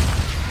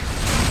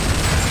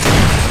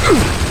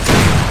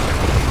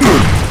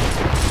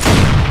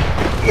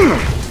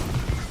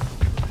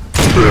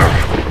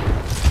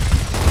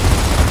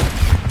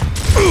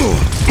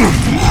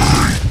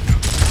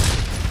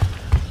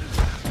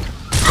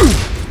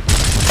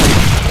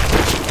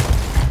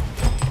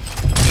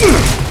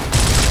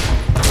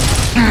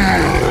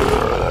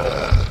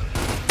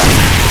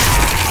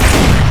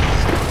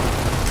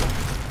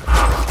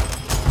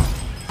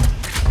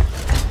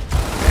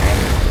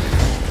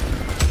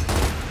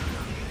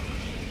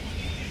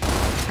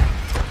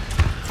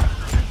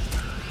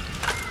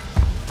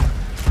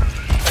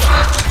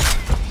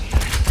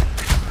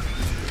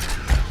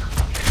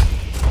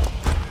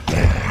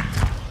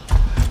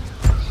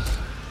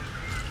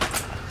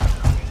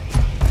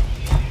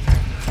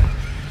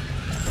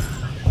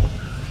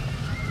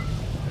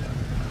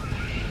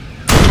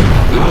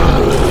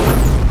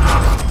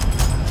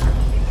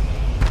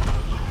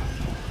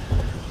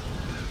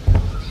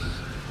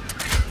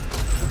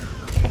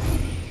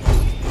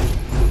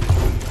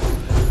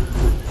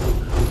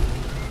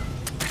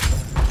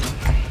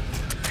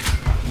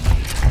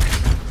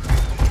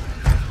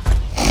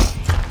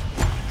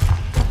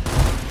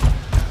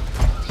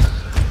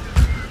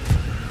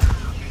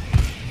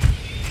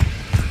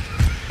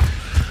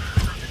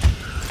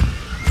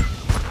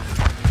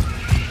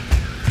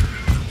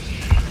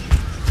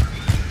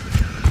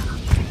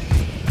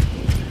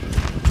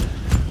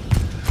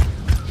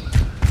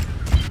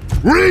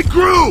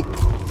 Regroup!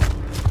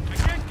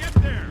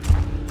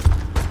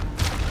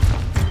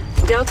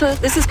 Delta,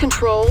 this is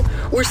Control.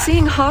 We're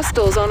seeing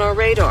hostiles on our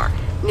radar,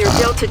 near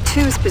Delta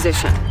 2's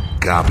position.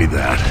 Copy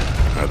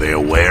that. Are they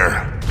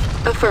aware?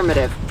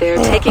 Affirmative.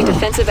 They're taking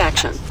defensive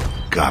action.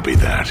 Copy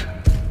that.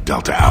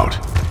 Delta out.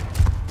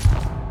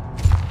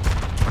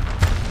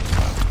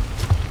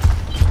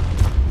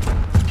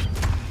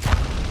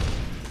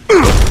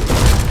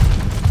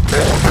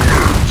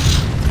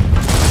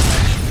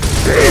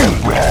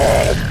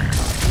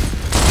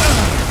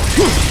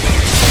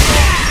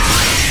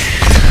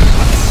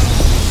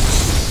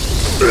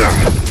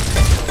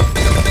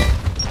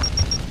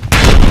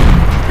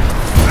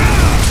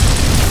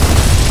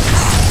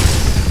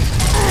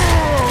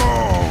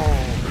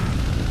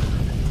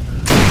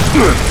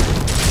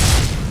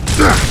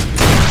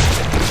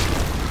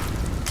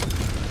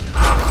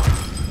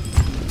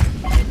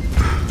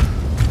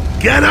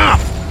 Get up!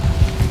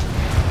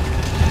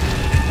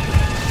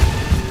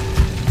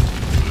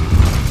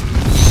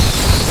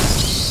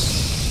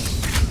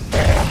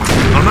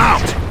 I'm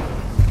out!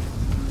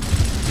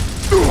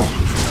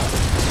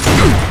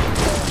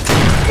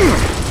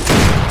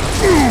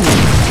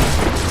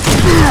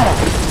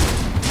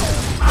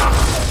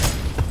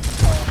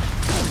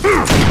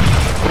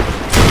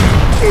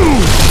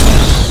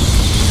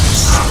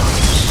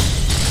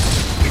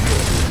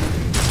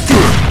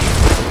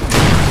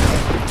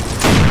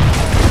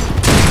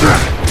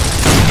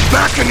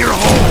 Back in your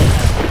hole!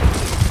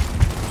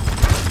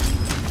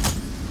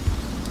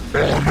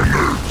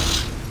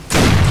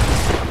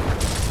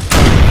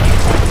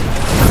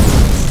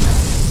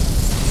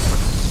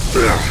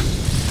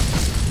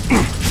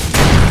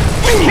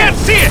 I can't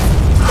see it!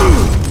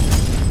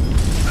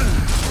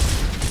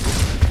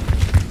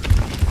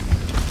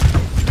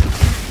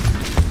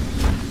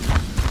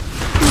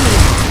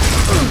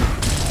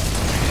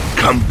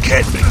 Come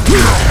get me!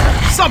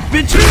 Sup,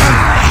 bitches?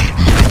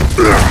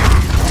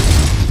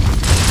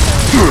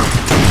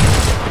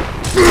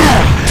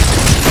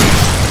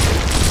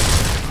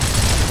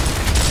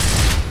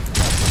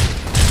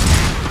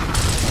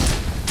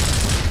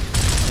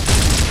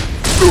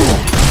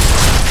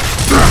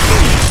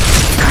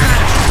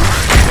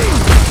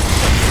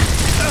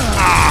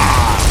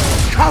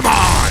 Come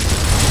on!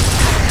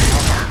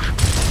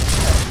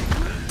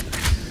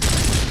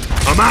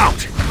 I'm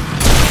out!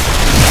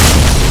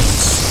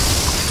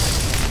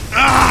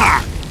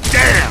 Ah!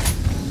 Damn!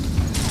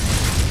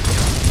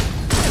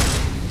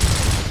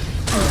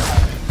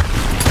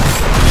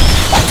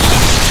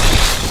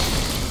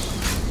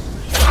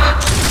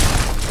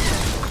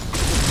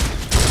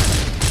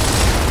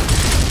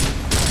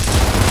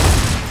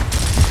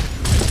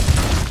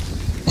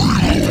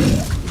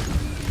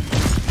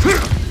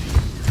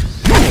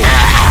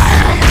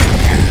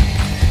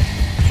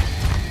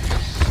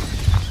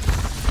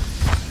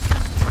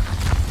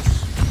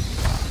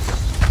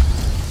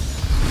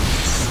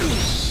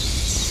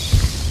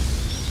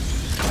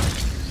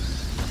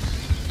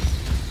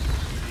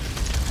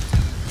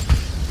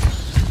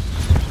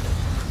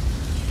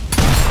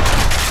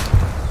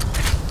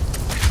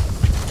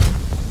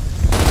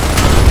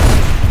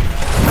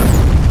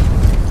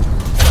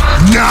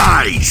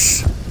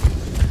 Nice!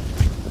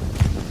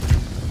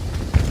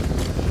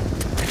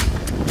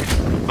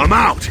 I'm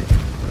out!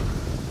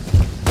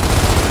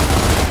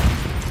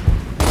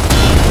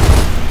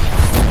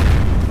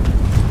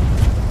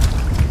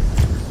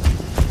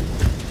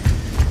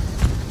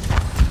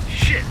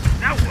 Shit,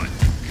 now what?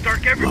 It's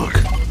dark everywhere. Look,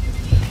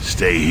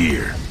 stay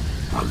here.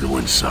 I'll go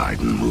inside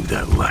and move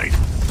that light.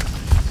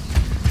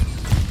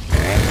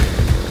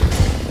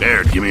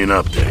 Baird, give me an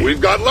update.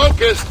 We've got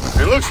locusts.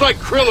 It looks like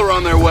Krill are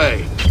on their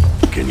way.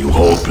 Can you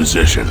hold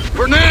position?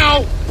 For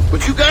now,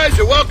 but you guys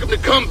are welcome to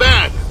come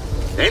back.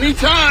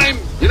 Anytime,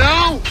 you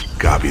know?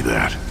 Copy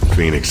that.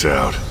 Phoenix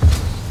out.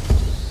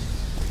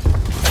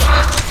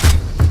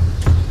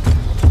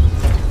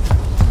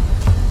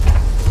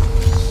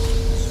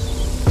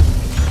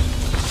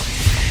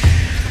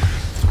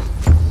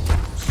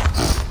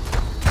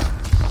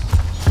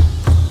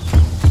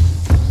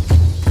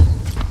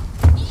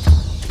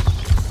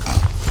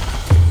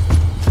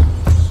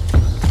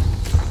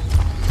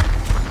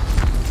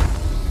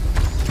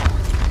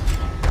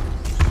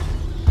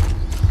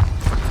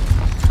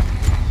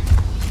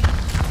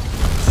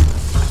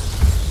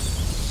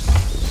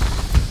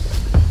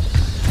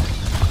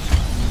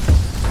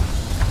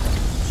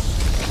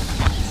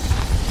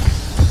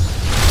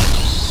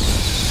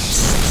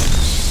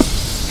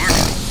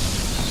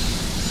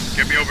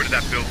 Get me over to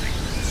that building.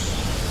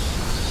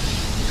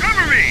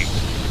 Cover me!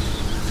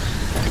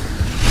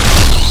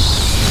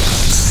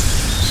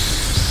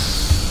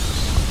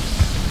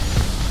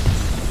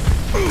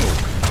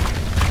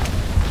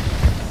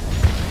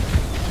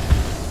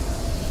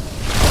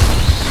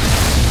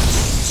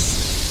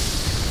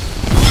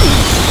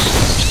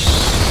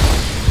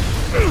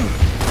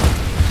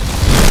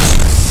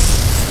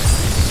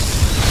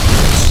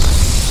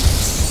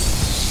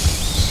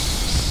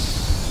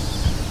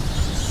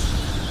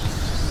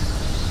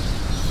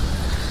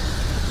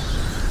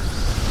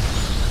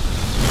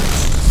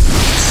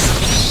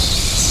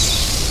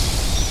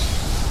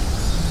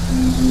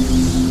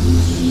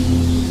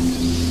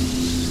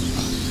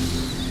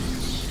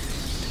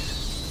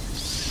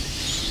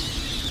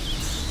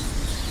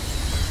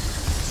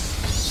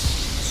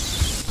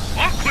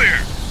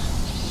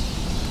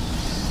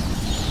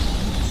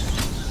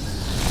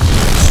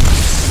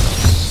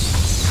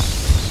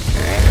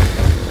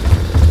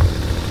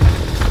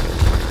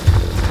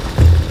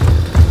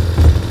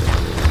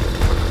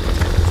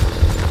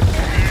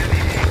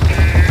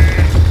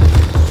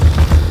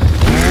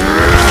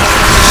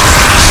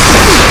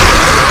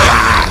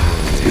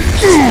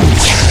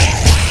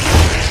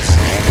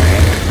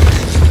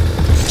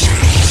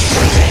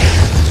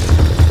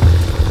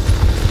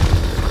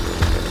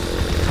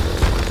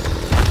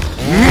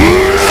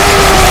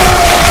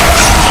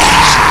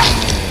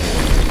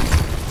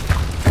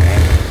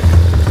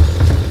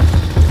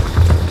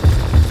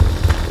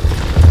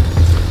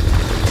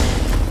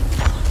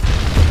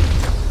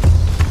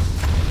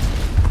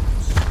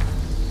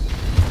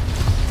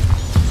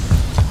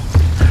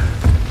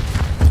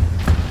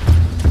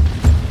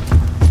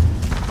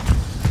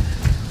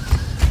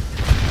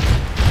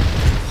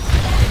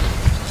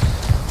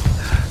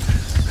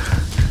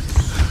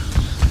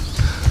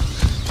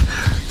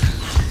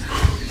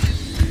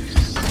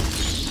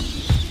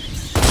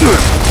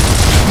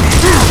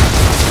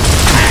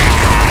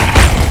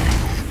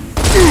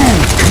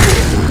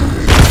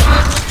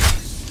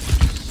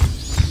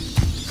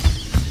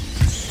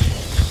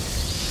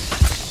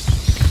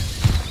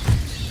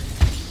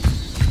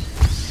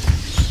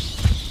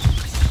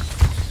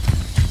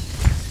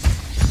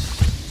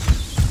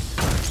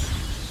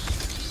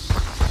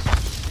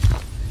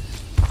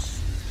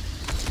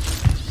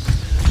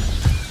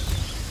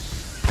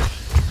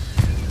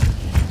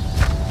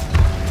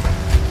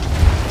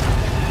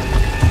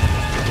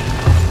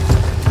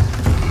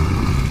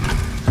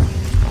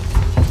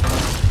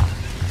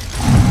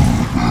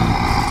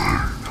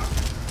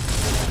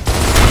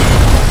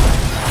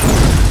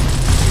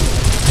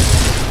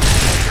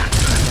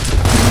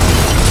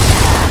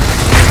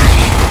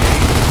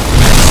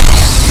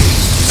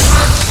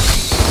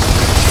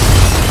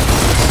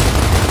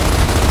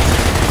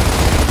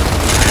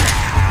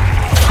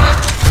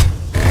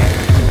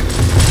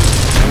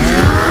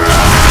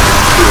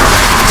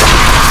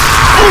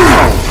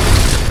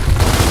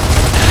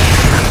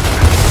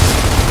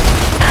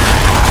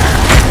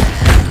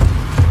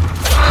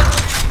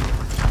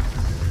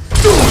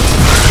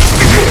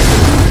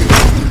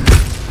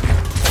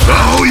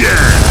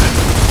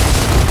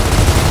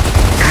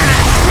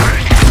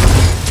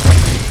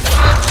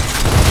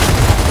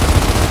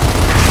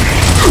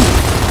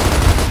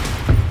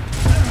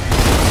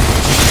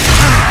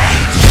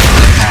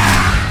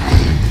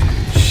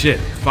 shit,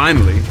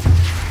 finally.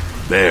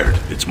 Baird,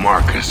 it's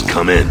Marcus.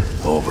 Come in.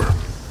 Over.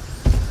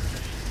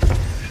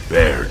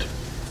 Baird.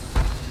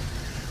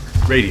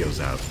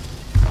 Radio's out.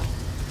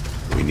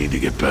 We need to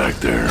get back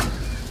there.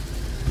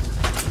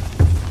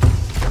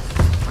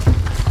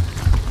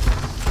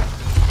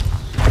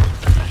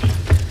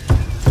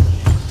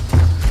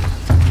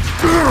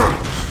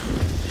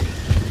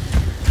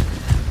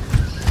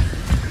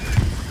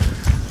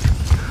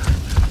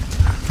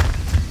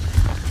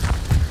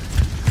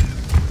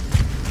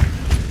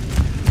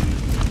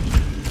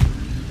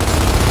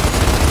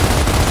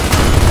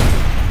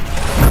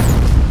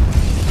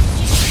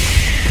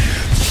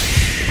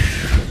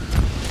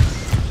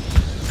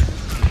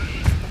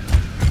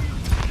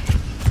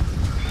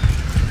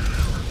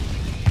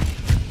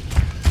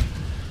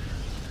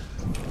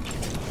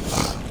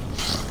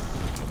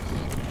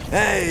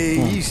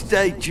 Hey, you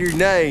state your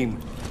name.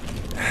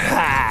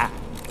 Ha!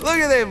 Look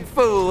at them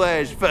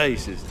fool-ass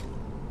faces.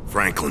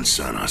 Franklin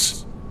sent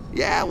us.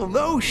 Yeah, well,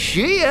 no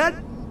shit.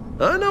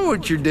 I know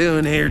what you're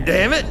doing here,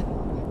 damn it.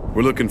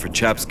 We're looking for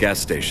Chap's gas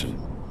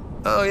station.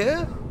 Oh,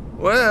 yeah?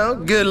 Well,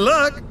 good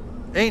luck.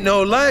 Ain't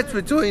no lights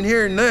between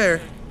here and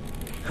there.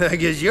 I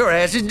guess your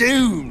ass is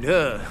doomed,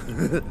 huh?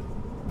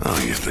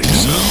 Oh, you think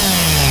so?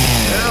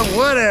 Well,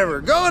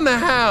 whatever. Go in the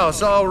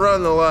house. I'll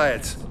run the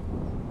lights.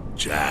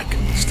 Jack,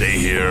 stay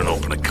here and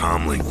open a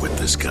comm link with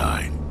this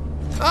guy.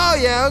 Oh,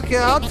 yeah, okay.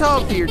 I'll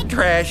talk to your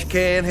trash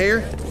can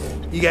here.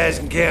 You guys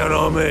can count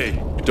on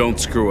me. Don't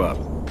screw up.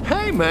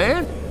 Hey,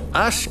 man.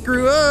 I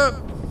screw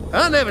up,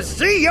 I'll never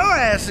see your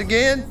ass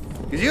again,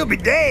 because you'll be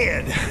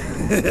dead.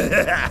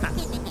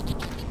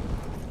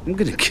 I'm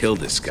gonna kill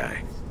this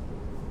guy.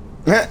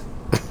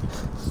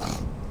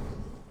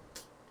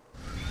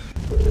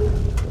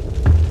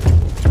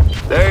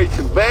 There's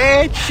some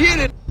bad shit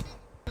in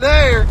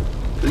there,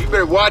 so you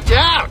better watch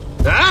out,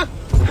 huh?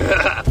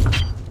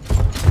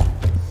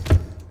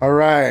 All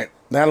right,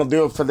 that'll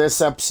do it for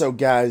this episode,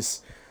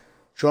 guys.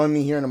 Join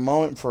me here in a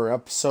moment for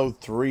episode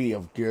 3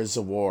 of Gears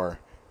of War.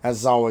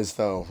 As always,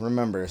 though,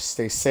 remember,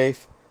 stay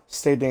safe,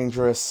 stay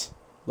dangerous.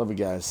 Love you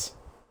guys.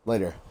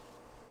 Later.